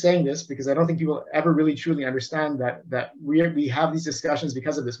going to keep saying this because I don't think people ever really truly understand that we have these discussions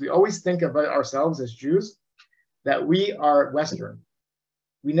because of this. We always think about ourselves as Jews, that we are Western.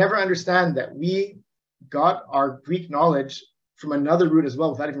 We never understand that we got our Greek knowledge from another route as well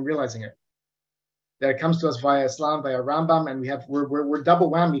without even realizing it. That it comes to us via Islam, via Rambam, and we're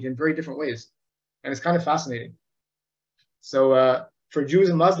double whammied in very different ways. And it's kind of fascinating. So for Jews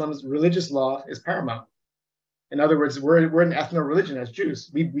and Muslims, religious law is paramount. In other words, we're an ethno-religion as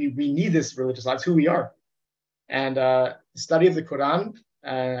Jews. We need this religious law. It's who we are. And the study of the Quran,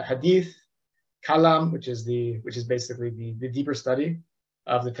 Hadith, Kalam, which is basically the deeper study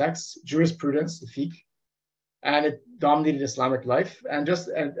of the text, jurisprudence, the fiqh, and it dominated Islamic life. And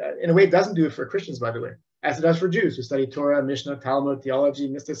in a way, it doesn't do it for Christians, by the way, as it does for Jews who study Torah, Mishnah, Talmud, theology,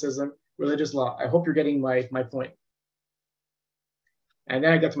 mysticism, religious law. I hope you're getting my point. And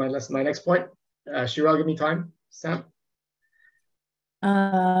then I get to my next point. Shirel, give me time. Sam?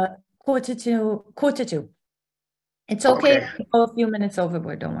 1:45. It's okay if we go a few minutes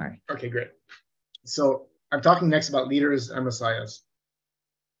overboard, don't worry. Okay, great. So I'm talking next about leaders and messiahs.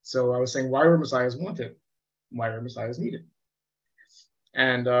 So I was saying, why were messiahs wanted? Why were messiahs needed?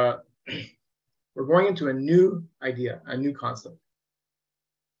 And we're going into a new idea, a new concept.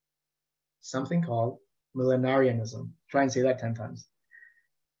 Something called millenarianism. Try and say that 10 times.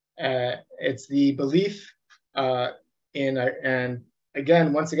 It's the belief and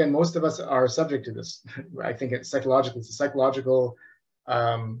again, once again, most of us are subject to this. I think it's psychological. It's a psychological,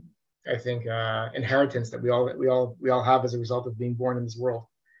 inheritance that we all have as a result of being born in this world.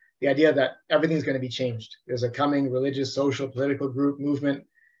 The idea that everything's going to be changed. There's a coming religious, social, political group, movement,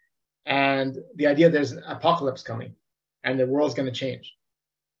 and the idea there's an apocalypse coming, and the world's going to change.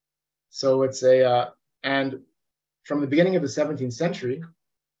 So it's and from the beginning of the 17th century,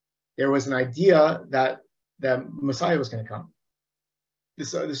 there was an idea that the Messiah was going to come.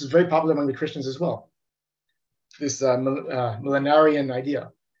 This is very popular among the Christians as well. This millenarian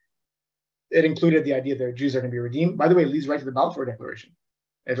idea. It included the idea that Jews are going to be redeemed. By the way, it leads right to the Balfour Declaration.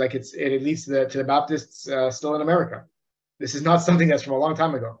 It leads to the Baptists still in America. This is not something that's from a long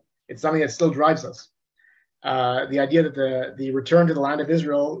time ago. It's something that still drives us. The idea that the return to the land of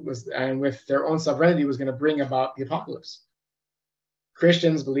Israel and with their own sovereignty was going to bring about the apocalypse.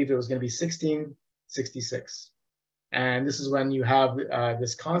 Christians believed it was going to be 1666. And this is when you have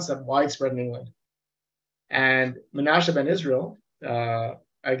this concept widespread in England. And Menashe ben Israel,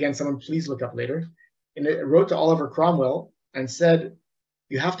 again, someone please look up later, wrote to Oliver Cromwell and said,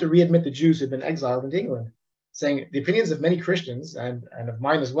 you have to readmit the Jews who have been exiled into England, saying the opinions of many Christians, and of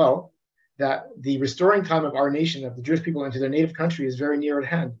mine as well, that the restoring time of our nation, of the Jewish people into their native country is very near at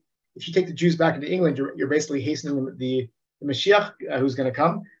hand. If you take the Jews back into England, you're basically hastening the Mashiach who's going to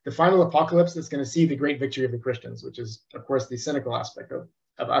come, the final apocalypse that's going to see the great victory of the Christians, which is, of course, the cynical aspect of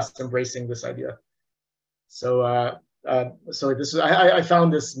us embracing this idea. So I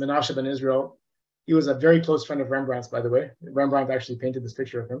found this Menashe ben Israel. He was a very close friend of Rembrandt's, by the way. Rembrandt actually painted this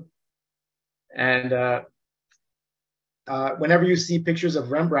picture of him. And whenever you see pictures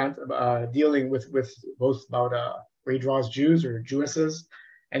of Rembrandt dealing with both about where he draws Jews or Jewesses,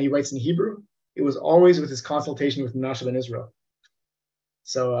 and he writes in Hebrew, it was always with his consultation with Menashe ben Israel.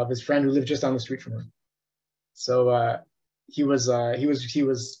 So his friend who lived just down the street from him. So he was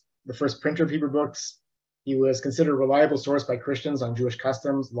the first printer of Hebrew books. He was considered a reliable source by Christians on Jewish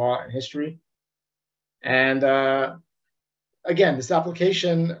customs, law, and history. And again, this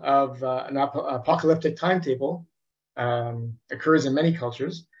application of an apocalyptic timetable occurs in many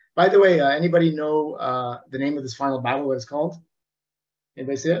cultures. By the way, anybody know the name of this final battle, what it's called?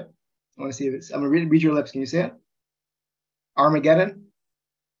 Anybody see it? I want to see this. I'm going to read your lips. Can you see it? Armageddon?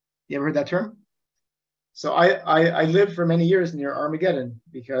 You ever heard that term? So I lived for many years near Armageddon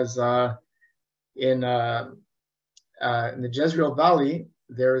because in the Jezreel Valley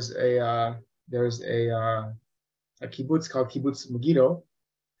there's a kibbutz called Kibbutz Megiddo,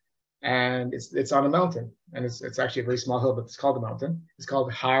 and it's on a mountain, and it's actually a very small hill, but it's called a mountain. It's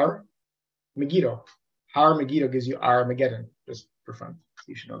called Har Megiddo. Har Megiddo gives you Armageddon, just for fun.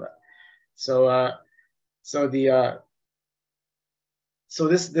 You should know that. So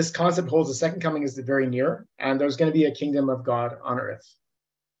this concept holds the second coming is very near, and there's going to be a kingdom of God on earth.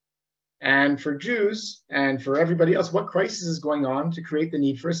 And for Jews and for everybody else, what crisis is going on to create the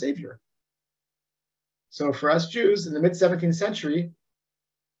need for a savior? So for us Jews in the mid-17th century,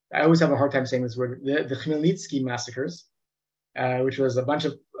 I always have a hard time saying this word, the Chmielnitsky massacres, which was a bunch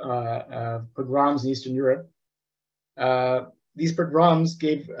of pogroms in Eastern Europe. These pogroms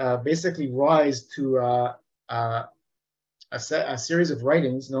gave basically rise to a series of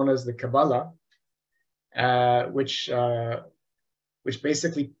writings known as the Kabbalah, which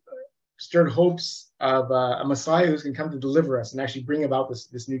basically stirred hopes of a Messiah who's going to come to deliver us and actually bring about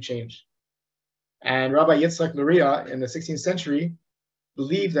this new change. And Rabbi Yitzhak Luria in the 16th century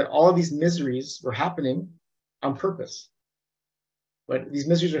believed that all of these miseries were happening on purpose. But these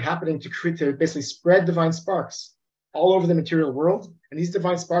miseries are happening to basically spread divine sparks all over the material world. And these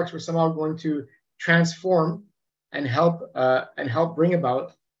divine sparks were somehow going to transform and help bring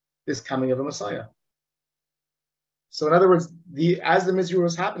about this coming of a Messiah. So in other words, as the misery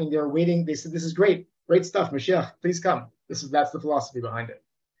was happening, they were waiting. They said, "This is great stuff, Mashiach, please come." That's the philosophy behind it.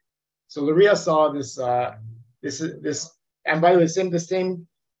 So Luria saw this, and by the way, the same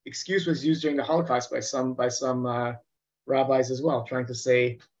excuse was used during the Holocaust by some rabbis as well, trying to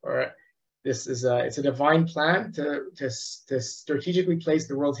say, or it's a divine plan to strategically place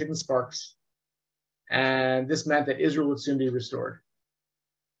the world's hidden sparks, and this meant that Israel would soon be restored.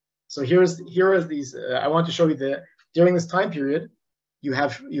 So here are these. I want to show you that during this time period, you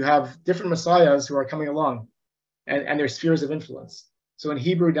have different messiahs who are coming along, and their spheres of influence. So in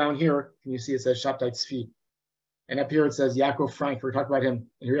Hebrew down here, can you see it says Shabtai Zvi, and up here it says Yaakov Frank. We're talking about him,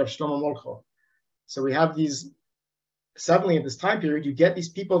 and here we have Shlomo Molcho. So we have these. Suddenly, at this time period, you get these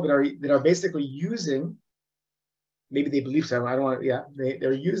people that are basically using. Maybe they believe so. I don't want to. Yeah,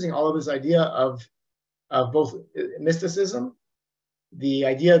 they're using all of this idea of both mysticism, the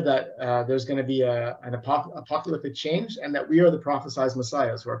idea that there's going to be an apocalyptic change, and that we are the prophesied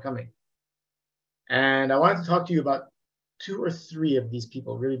messiahs who are coming. And I wanted to talk to you about 2 or 3 of these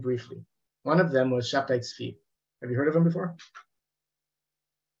people really briefly. One of them was Shabtai Zvi. Have you heard of him before?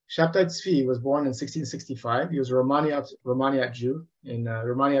 Shabtai Zvi was born in 1665. He was a Romaniat Jew.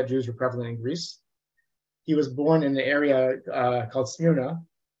 Romaniat Jews were prevalent in Greece. He was born in the area called Smyrna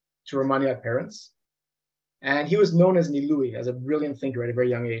to Romaniat parents. And he was known as Nilui, as a brilliant thinker at a very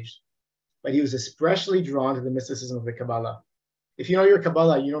young age. But he was especially drawn to the mysticism of the Kabbalah. If you know your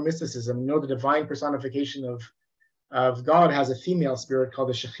Kabbalah, you know mysticism, you know the divine personification of God has a female spirit called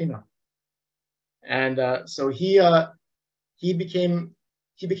the Shekhinah. And so he became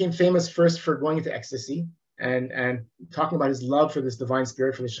famous first for going into ecstasy and talking about his love for this divine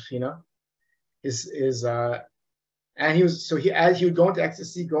spirit, for the Shekhinah. And he would go into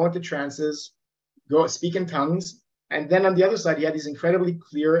ecstasy, go into trances, go speak in tongues, and then on the other side, he had these incredibly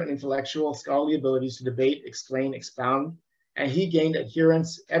clear and intellectual scholarly abilities to debate, explain, expound, and he gained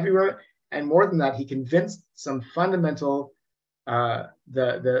adherents everywhere. And more than that, he convinced some fundamental, some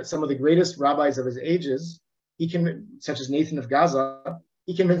of the greatest rabbis of his ages, such as Nathan of Gaza,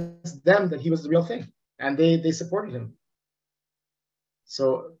 he convinced them that he was the real thing, and they supported him.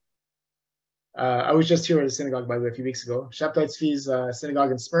 So I was just here at a synagogue, by the way, a few weeks ago. Shabtai Zvi's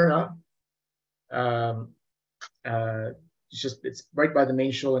synagogue in Smyrna. It's right by the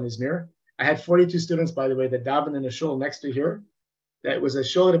main shul in Izmir. I had 42 students, by the way, that davened in a shul next to here. That was a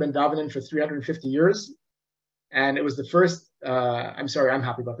shul that had been davening for 350 years. And it was the first, I'm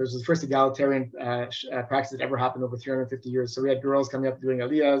happy about this. It was the first egalitarian practice that ever happened over 350 years. So we had girls coming up doing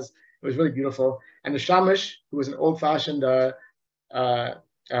aliyahs. It was really beautiful. And the shamish, who was an old-fashioned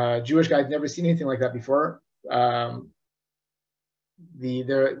Jewish guy, had never seen anything like that before. Our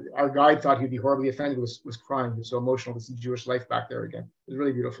guide thought he'd be horribly offended, was crying. He was so emotional to see Jewish life back there again. It was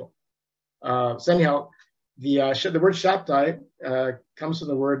really beautiful. So anyhow, the word Shabtai comes from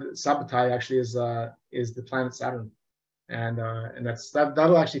the word Sabbatai, actually is the planet Saturn, and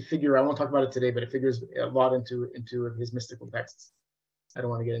that'll actually figure. I won't talk about it today, but it figures a lot into his mystical texts. I don't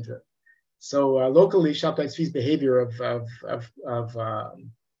want to get into it. So locally, Shabtai Zvi's behavior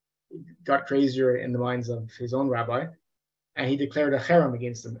got crazier in the minds of his own rabbi, and he declared a cherem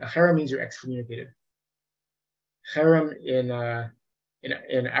against them. A cherem means you're excommunicated. Cherem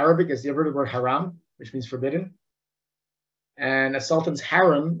In Arabic, it's the inverted word haram, which means forbidden. And a sultan's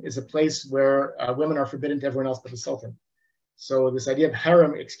harem is a place where women are forbidden to everyone else but the sultan. So this idea of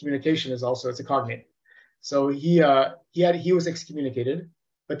harem excommunication is also, it's a cognate. So he was excommunicated,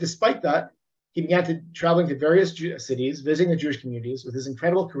 but despite that, he began traveling to various cities, visiting the Jewish communities with his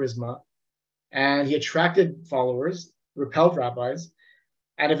incredible charisma, and he attracted followers, repelled rabbis,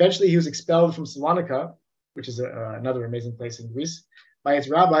 and eventually he was expelled from Salonika, which is another amazing place in Greece, by its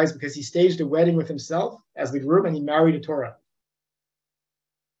rabbis because he staged a wedding with himself as the groom and he married a Torah.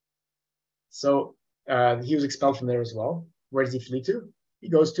 So he was expelled from there as well. Where does he flee to? He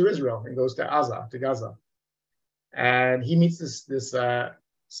goes to Israel and goes to Gaza. And he meets this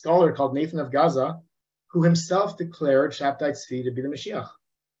scholar called Nathan of Gaza, who himself declared Shabtai Zvi to be the Mashiach.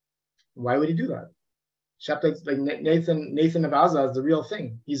 Why would he do that? Shabtai, like Nathan of Gaza is the real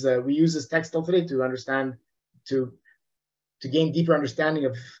thing. We use this text still today to understand, to gain deeper understanding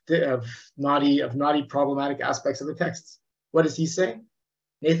of naughty problematic aspects of the texts. What does he say?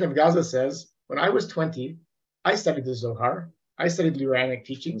 Nathan of Gaza says, when I was 20, I studied the Zohar, I studied the Quranic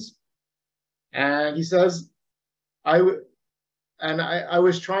teachings, and he says, I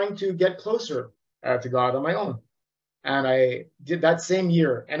was trying to get closer to God on my own. And I did that same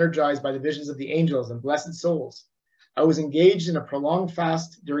year, energized by the visions of the angels and blessed souls. I was engaged in a prolonged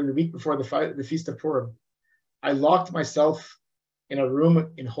fast during the week before the Feast of Purim. I locked myself in a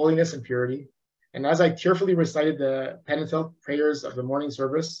room in holiness and purity. And as I tearfully recited the penitential prayers of the morning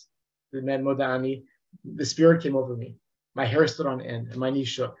service, the Moda'ani, the Spirit came over me. My hair stood on end and my knees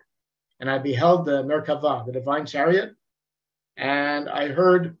shook. And I beheld the Merkava, the divine chariot, and I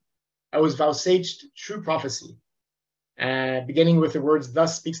was vouchsafed true prophecy, beginning with the words,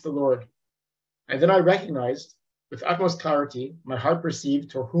 "Thus speaks the Lord." And then I recognized, with utmost clarity, my heart perceived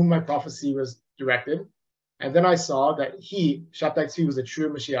to whom my prophecy was directed. And then I saw that he, Shabtai Zvi, was a true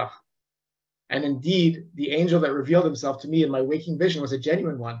Mashiach. And indeed, the angel that revealed himself to me in my waking vision was a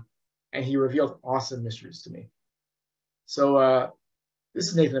genuine one. And he revealed awesome mysteries to me. So this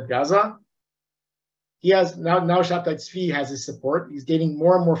is Nathan of Gaza. He has now Shabtai Zvi has his support. He's gaining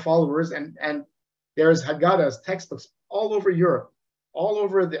more and more followers, and there's Haggadahs, textbooks all over Europe, all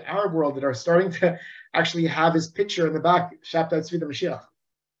over the Arab world that are starting to actually have his picture in the back, Shabtai Zvi the Mashiach.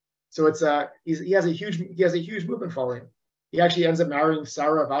 So it's he has a huge movement following. He actually ends up marrying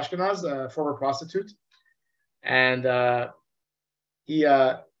Sarah of Ashkenaz, a former prostitute, and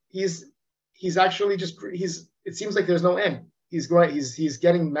he's actually it seems like there's no end. He's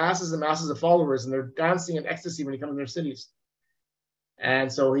getting masses and masses of followers, and they're dancing in ecstasy when he comes to their cities.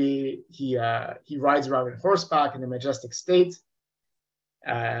 And so he rides around on horseback in a majestic state.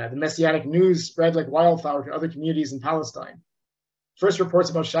 The messianic news spread like wildfire to other communities in Palestine. First reports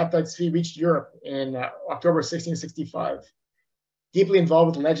about Shabtai Zvi reached Europe in October 1665. Deeply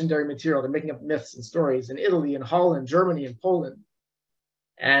involved with legendary material, they're making up myths and stories in Italy, in Holland, Germany, and Poland.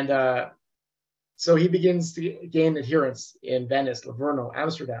 And so he begins to gain adherents in Venice, Livorno,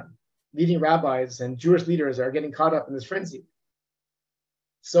 Amsterdam. Leading rabbis and Jewish leaders are getting caught up in this frenzy.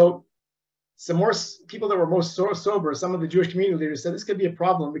 So some more people that were most sober, some of the Jewish community leaders said this could be a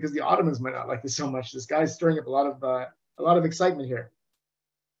problem because the Ottomans might not like this so much. This guy's stirring up a lot of excitement here.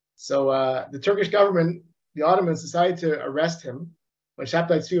 So the Turkish government, the Ottomans, decided to arrest him when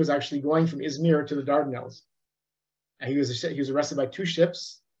Shabtai Zvi was actually going from Izmir to the Dardanelles. And he was arrested by 2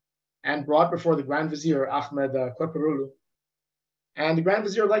 ships and brought before the Grand Vizier Ahmed Korkoglu. And the Grand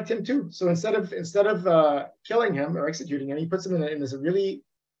Vizier liked him too. So instead of killing him or executing him, he puts him in this really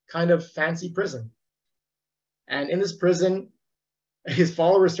kind of fancy prison. And in this prison, his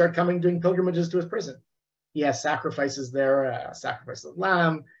followers start doing pilgrimages to his prison. He has sacrifices there, sacrifice of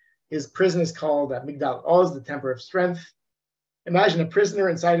lamb. His prison is called Migdal Oz, the Temple of Strength. Imagine a prisoner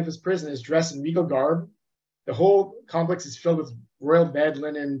inside of his prison is dressed in regal garb. The whole complex is filled with royal bed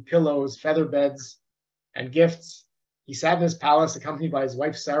linen, pillows, feather beds, and gifts. He sat in his palace accompanied by his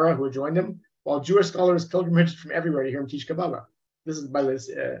wife Sarah, who had joined him, while Jewish scholars pilgrimaged from everywhere to hear him teach Kabbalah. This is by this.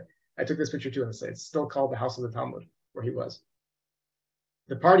 I took this picture too, and it's still called the House of the Talmud, where he was.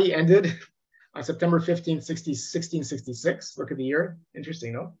 The party ended on September 15, 1666. Look at the year.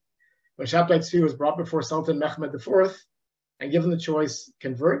 Interesting, no? When Shabtai Zvi was brought before Sultan Mehmed IV and given the choice,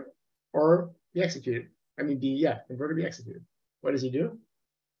 convert or be executed. Convert or be executed. What does he do?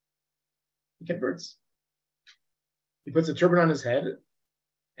 He converts. He puts a turban on his head,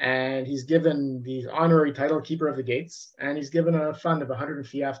 and he's given the honorary title Keeper of the Gates, and he's given a fund of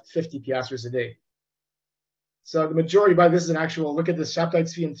 150 piastres a day. So the majority, this is an actual, look at this, Shabtai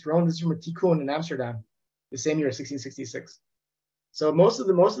Zvi enthroned. This is from a tikkun in Amsterdam, the same year, 1666. So most of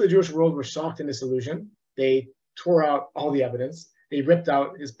the Jewish world were shocked in this illusion. They tore out all the evidence, They ripped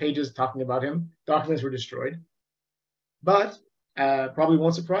out his pages talking about him. Documents were destroyed. But probably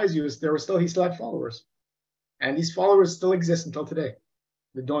won't surprise you is he still had followers. And these followers still exist until today,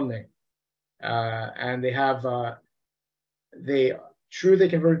 the Donme. And they have, they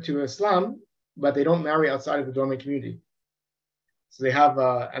converted to Islam, but they don't marry outside of the Donme community. So they have,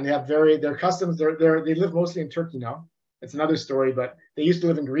 and they have their customs, they live mostly in Turkey now. It's another story, but they used to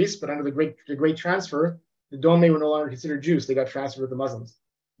live in Greece, but under the great transfer, the Donme were no longer considered Jews. They got transferred with the Muslims.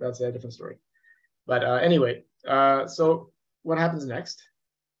 That's a different story. But anyway, so what happens next?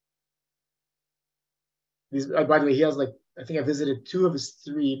 By the way, he has I think I visited 2 of his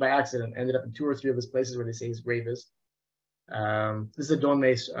 3 by accident, ended up in 2 or 3 of his places where they say his grave is. This is a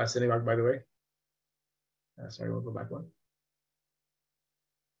Donme synagogue, by the way. Sorry, we'll go back one.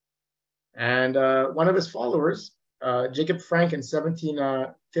 And one of his followers, Jacob Frank, in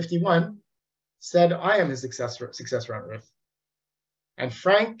 1751, said, "I am his successor on earth." And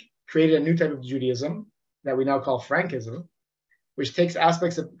Frank created a new type of Judaism that we now call Frankism, which takes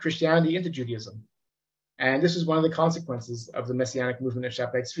aspects of Christianity into Judaism. And this is one of the consequences of the Messianic movement of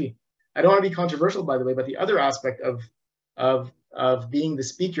Shabtai Zvi. I don't want to be controversial, by the way, but the other aspect of being the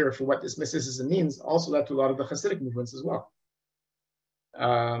speaker for what this mysticism means also led to a lot of the Hasidic movements as well.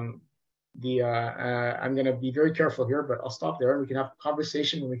 I'm going to be very careful here, but I'll stop there. We can have a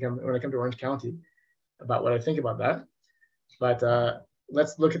conversation when I come to Orange County about what I think about that. But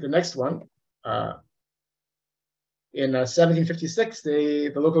let's look at the next one. In 1756,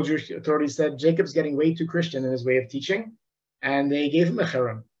 the local Jewish authorities said Jacob's getting way too Christian in his way of teaching, and they gave him a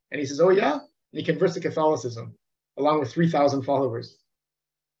cherem. And he says, "Oh yeah," and he converts to Catholicism, along with 3,000 followers.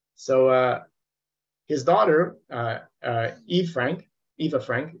 So his daughter, Eva Frank,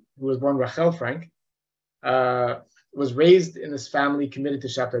 who was born Rachel Frank, was raised in this family committed to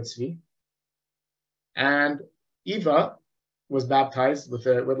Shabtai Zvi. And Eva was baptized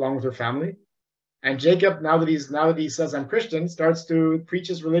along with her family. And Jacob, now that he says I'm Christian, starts to preach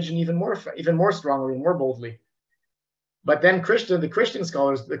his religion even more strongly and more boldly. But then the Christian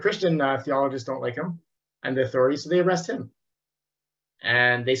scholars, the Christian theologists don't like him and the authorities, so they arrest him.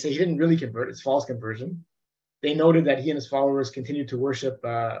 And they say he didn't really convert; it's false conversion. They noted that he and his followers continued to worship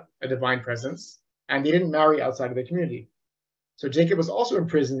a divine presence, and they didn't marry outside of the community. So Jacob was also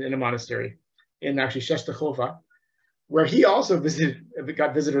imprisoned in a monastery in actually Sheshtachova, where he also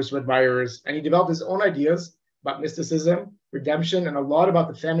got visitors to admirers, and he developed his own ideas about mysticism, redemption, and a lot about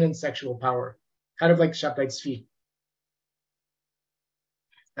the feminine sexual power, kind of like Shabtai Zvi.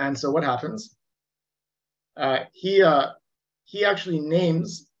 And so what happens? He actually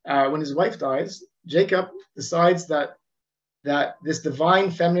names, when his wife dies, Jacob decides that this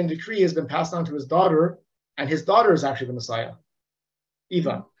divine feminine decree has been passed on to his daughter, and his daughter is actually the Messiah,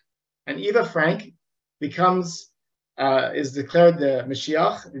 Eva. And Eva Frank is declared the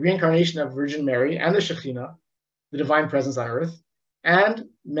Mashiach, the reincarnation of Virgin Mary and the Shekhinah, the divine presence on earth, and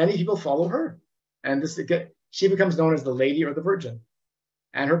many people follow her. And she becomes known as the Lady or the Virgin.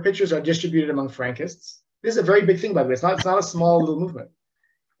 And her pictures are distributed among Frankists. This is a very big thing, by the way. It's not a small little movement.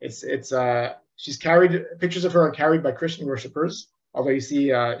 Pictures of her are carried by Christian worshippers, although you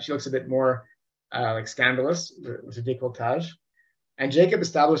see she looks a bit more like scandalous with a décolletage. And Jacob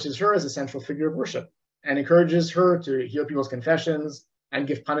establishes her as a central figure of worship and encourages her to hear people's confessions and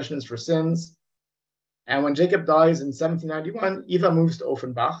give punishments for sins. And when Jacob dies in 1791, Eva moves to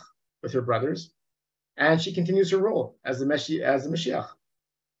Offenbach with her brothers, and she continues her role as the Mashiach.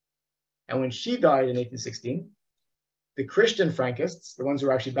 And when she died in 1816, the Christian Frankists, the ones who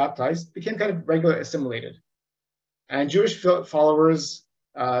were actually baptized, became kind of regular assimilated. And Jewish followers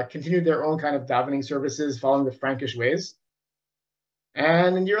continued their own kind of davening services following the Frankish ways.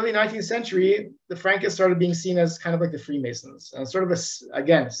 And in the early 19th century, the Frankists started being seen as kind of like the Freemasons, and sort of a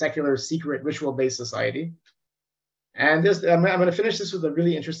secular, secret, ritual-based society. And I'm going to finish this with a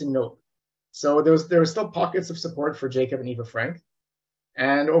really interesting note. So there were still pockets of support for Jacob and Eva Frank,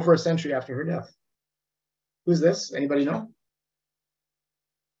 and over a century after her death. Who's this? Anybody know?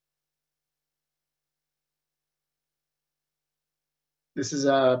 This is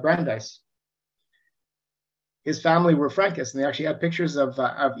Brandeis. His family were Frankists, and they actually had pictures of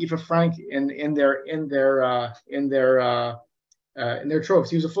Eva Frank in their tropes.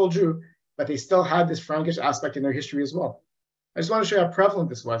 He was a full Jew, but they still had this Frankish aspect in their history as well. I just want to show you how prevalent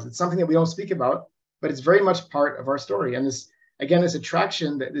this was. It's something that we don't speak about, but it's very much part of our story. And this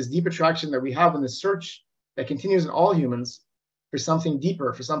attraction, this deep attraction that we have in this search that continues in all humans for something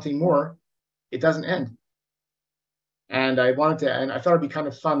deeper, for something more, it doesn't end. And I thought it'd be kind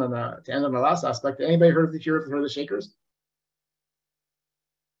of fun to end on the last aspect. Anybody heard of the Shakers?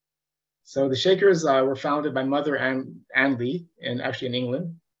 So the Shakers were founded by Mother Anne Lee, actually in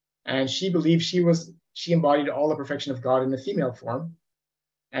England, and she believed she embodied all the perfection of God in the female form,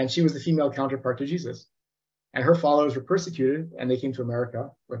 and she was the female counterpart to Jesus. And her followers were persecuted, and they came to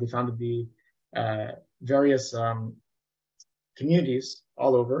America, where they founded the various communities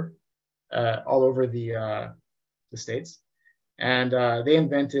all over the States. And they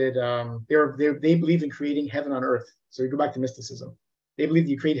invented. They believed in creating heaven on earth. So we go back to mysticism. They believe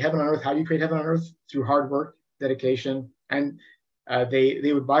you create heaven on earth. How do you create heaven on earth? Through hard work, dedication, and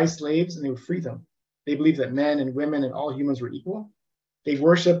they would buy slaves and they would free them. They believed that men and women and all humans were equal. They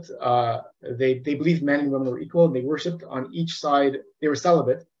worshipped. They believed men and women were equal, and they worshipped on each side. They were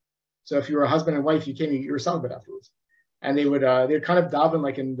celibate. So if you were a husband and wife, you were celibate afterwards. And they would kind of daven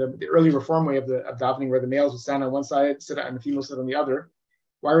like in the early Reform way of davening, where the males would stand on one side, sit and the females sit on the other.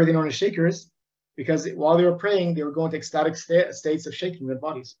 Why were they known as Shakers? Because while they were praying, they were going to ecstatic states of shaking their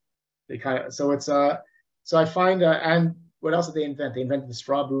bodies. They kind of so I find and what else did they invent? They invented the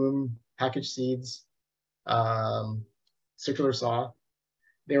straw boom, packaged seeds, circular saw.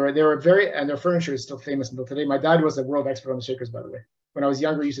 They were very, and their furniture is still famous until today. My dad was a world expert on the Shakers, by the way. When I was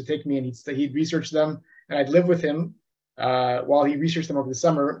younger, he used to take me and he'd research them, and I'd live with him while he researched them over the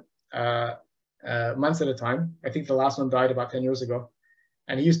summer, months at a time. I think the last one died about 10 years ago.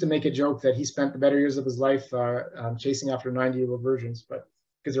 And he used to make a joke that he spent the better years of his life chasing after 90-year-old virgins, but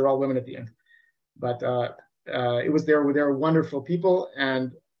because they're all women at the end. But they were wonderful people,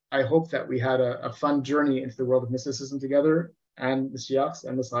 and I hope that we had a fun journey into the world of mysticism together, and Mashiachs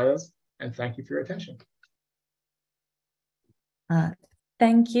and Messiahs. And thank you for your attention.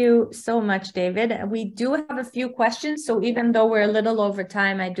 Thank you so much, David. We do have a few questions, so even though we're a little over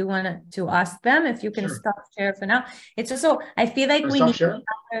time, I do want to ask them. If you can stop share for now. It's also, I feel like we need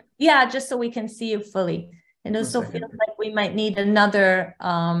another, just so we can see you fully. It also feels like we might need another,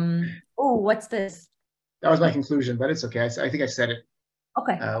 what's this? That was my conclusion, but it's okay. I think I said it.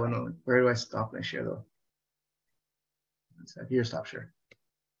 Okay. Where do I stop my share though? Here, stop share.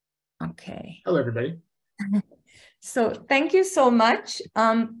 Okay. Hello, everybody. So thank you so much.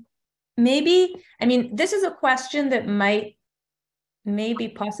 This is a question that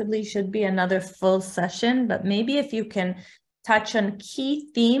possibly should be another full session, but maybe if you can touch on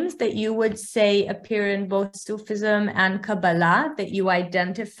key themes that you would say appear in both Sufism and Kabbalah that you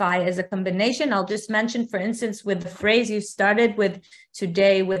identify as a combination. I'll just mention, for instance, with the phrase you started with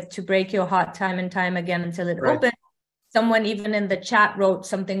today, with to break your heart time and time again until it opens. Someone even in the chat wrote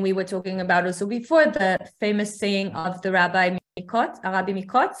something we were talking about also before, the famous saying of the Rabbi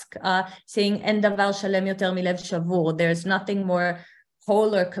Mikotsk, saying, "En davar shalem yoter milev shavur." There's nothing more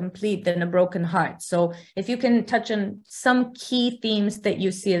whole or complete than a broken heart. So if you can touch on some key themes that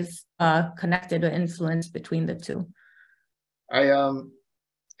you see as connected or influenced between the two. I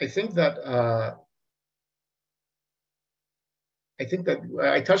think that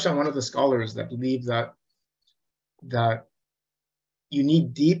I touched on one of the scholars that believe that you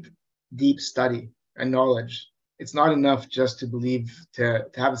need deep study and knowledge. It's not enough just to believe, to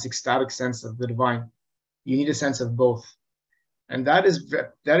have this ecstatic sense of the divine. You need a sense of both. And that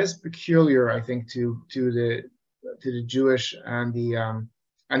is peculiar, I think, to the Jewish and the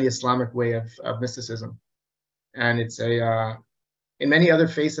Islamic way of mysticism. And it's in many other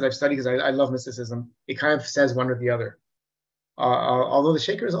faiths that I've studied, because I love mysticism, it kind of says one or the other. Although the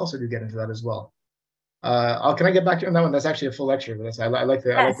Shakers also do get into that as well. Can I get back to you on that one? That's actually a full lecture, but I like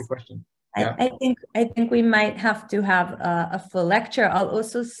the question. Yeah. I think we might have to have a full lecture. I'll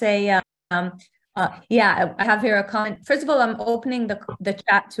also say, I have here a comment. First of all, I'm opening the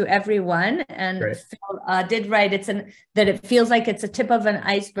chat to everyone, and Phil did write that it feels like it's a tip of an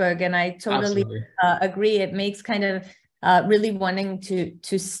iceberg, and I totally agree. It makes kind of really wanting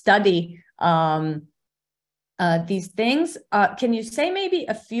to study these things. Can you say maybe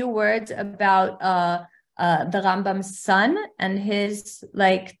a few words about the Rambam's son and his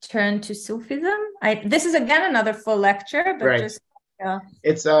turn to Sufism? This is again another full lecture, but just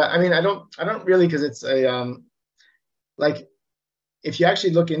it's I don't really, because it's a if you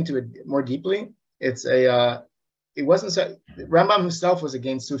actually look into it more deeply, it's it wasn't so. Rambam himself was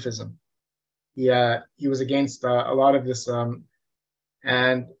against Sufism. He was against a lot of this, but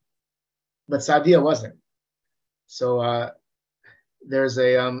Saadia wasn't. So there's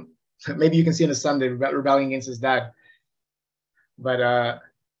a maybe you can see in his son the rebelling against his dad. But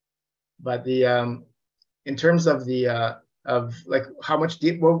the in terms of the of how much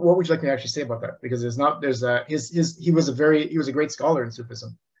deep, what would you like me to actually say about that? Because he was a great scholar in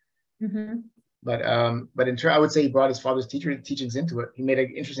Sufism. Mm-hmm. But I would say he brought his father's teachings into it. He made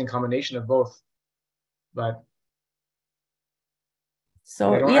an interesting combination of both. But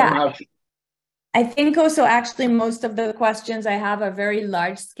so I think also actually most of the questions I have are very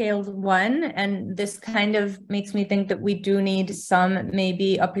large scale one, and this kind of makes me think that we do need some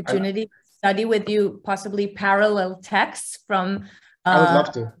maybe opportunity to study with you, possibly parallel texts from. I would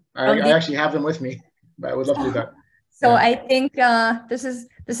love to. I actually have them with me, but I would love to do that. So I think this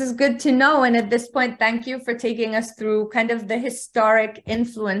is good to know. And at this point, thank you for taking us through kind of the historic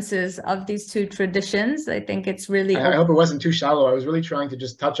influences of these two traditions. I think it's really. I hope it wasn't too shallow. I was really trying to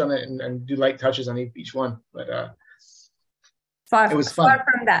just touch on it and do light touches on each one, but it was fun. Far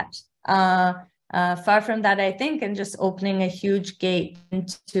from that. Far from that, I think, and just opening a huge gate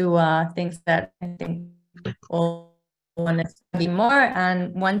into things that I think people want to study more.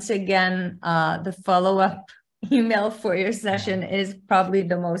 And once again, the follow-up email for your session is probably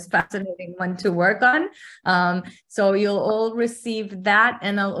the most fascinating one to work on. So you'll all receive that,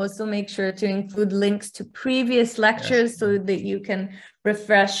 and I'll also make sure to include links to previous lectures so that you can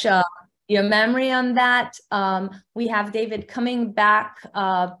refresh your memory on that. We have David coming back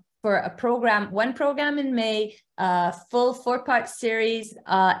for one program in May, full 4-part series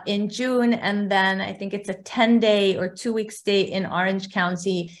in June, and then I think it's a 10-day or 2-week stay in Orange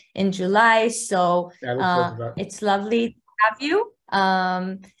County in July. So it's lovely to have you.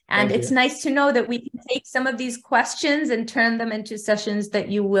 And it's nice to know that we can take some of these questions and turn them into sessions that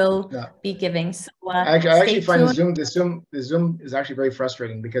you will be giving. So I actually find the Zoom is actually very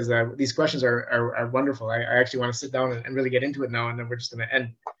frustrating because these questions are wonderful. I actually want to sit down and really get into it now, and then we're just going to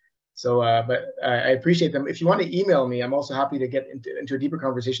end. So, but I appreciate them. If you want to email me, I'm also happy to get into a deeper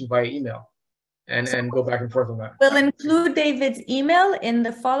conversation via email and go back and forth on that. We'll include David's email in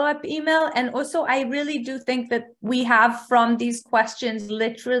the follow-up email. And also, I really do think that we have from these questions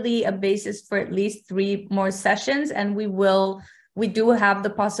literally a basis for at least 3 more sessions. And we do have the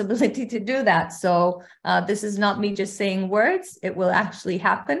possibility to do that. So this is not me just saying words. It will actually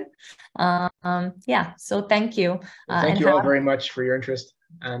happen. Yeah, so thank you. Thank you all very much for your interest.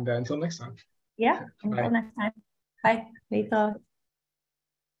 And until next time. Yeah, until next time. Bye. Later.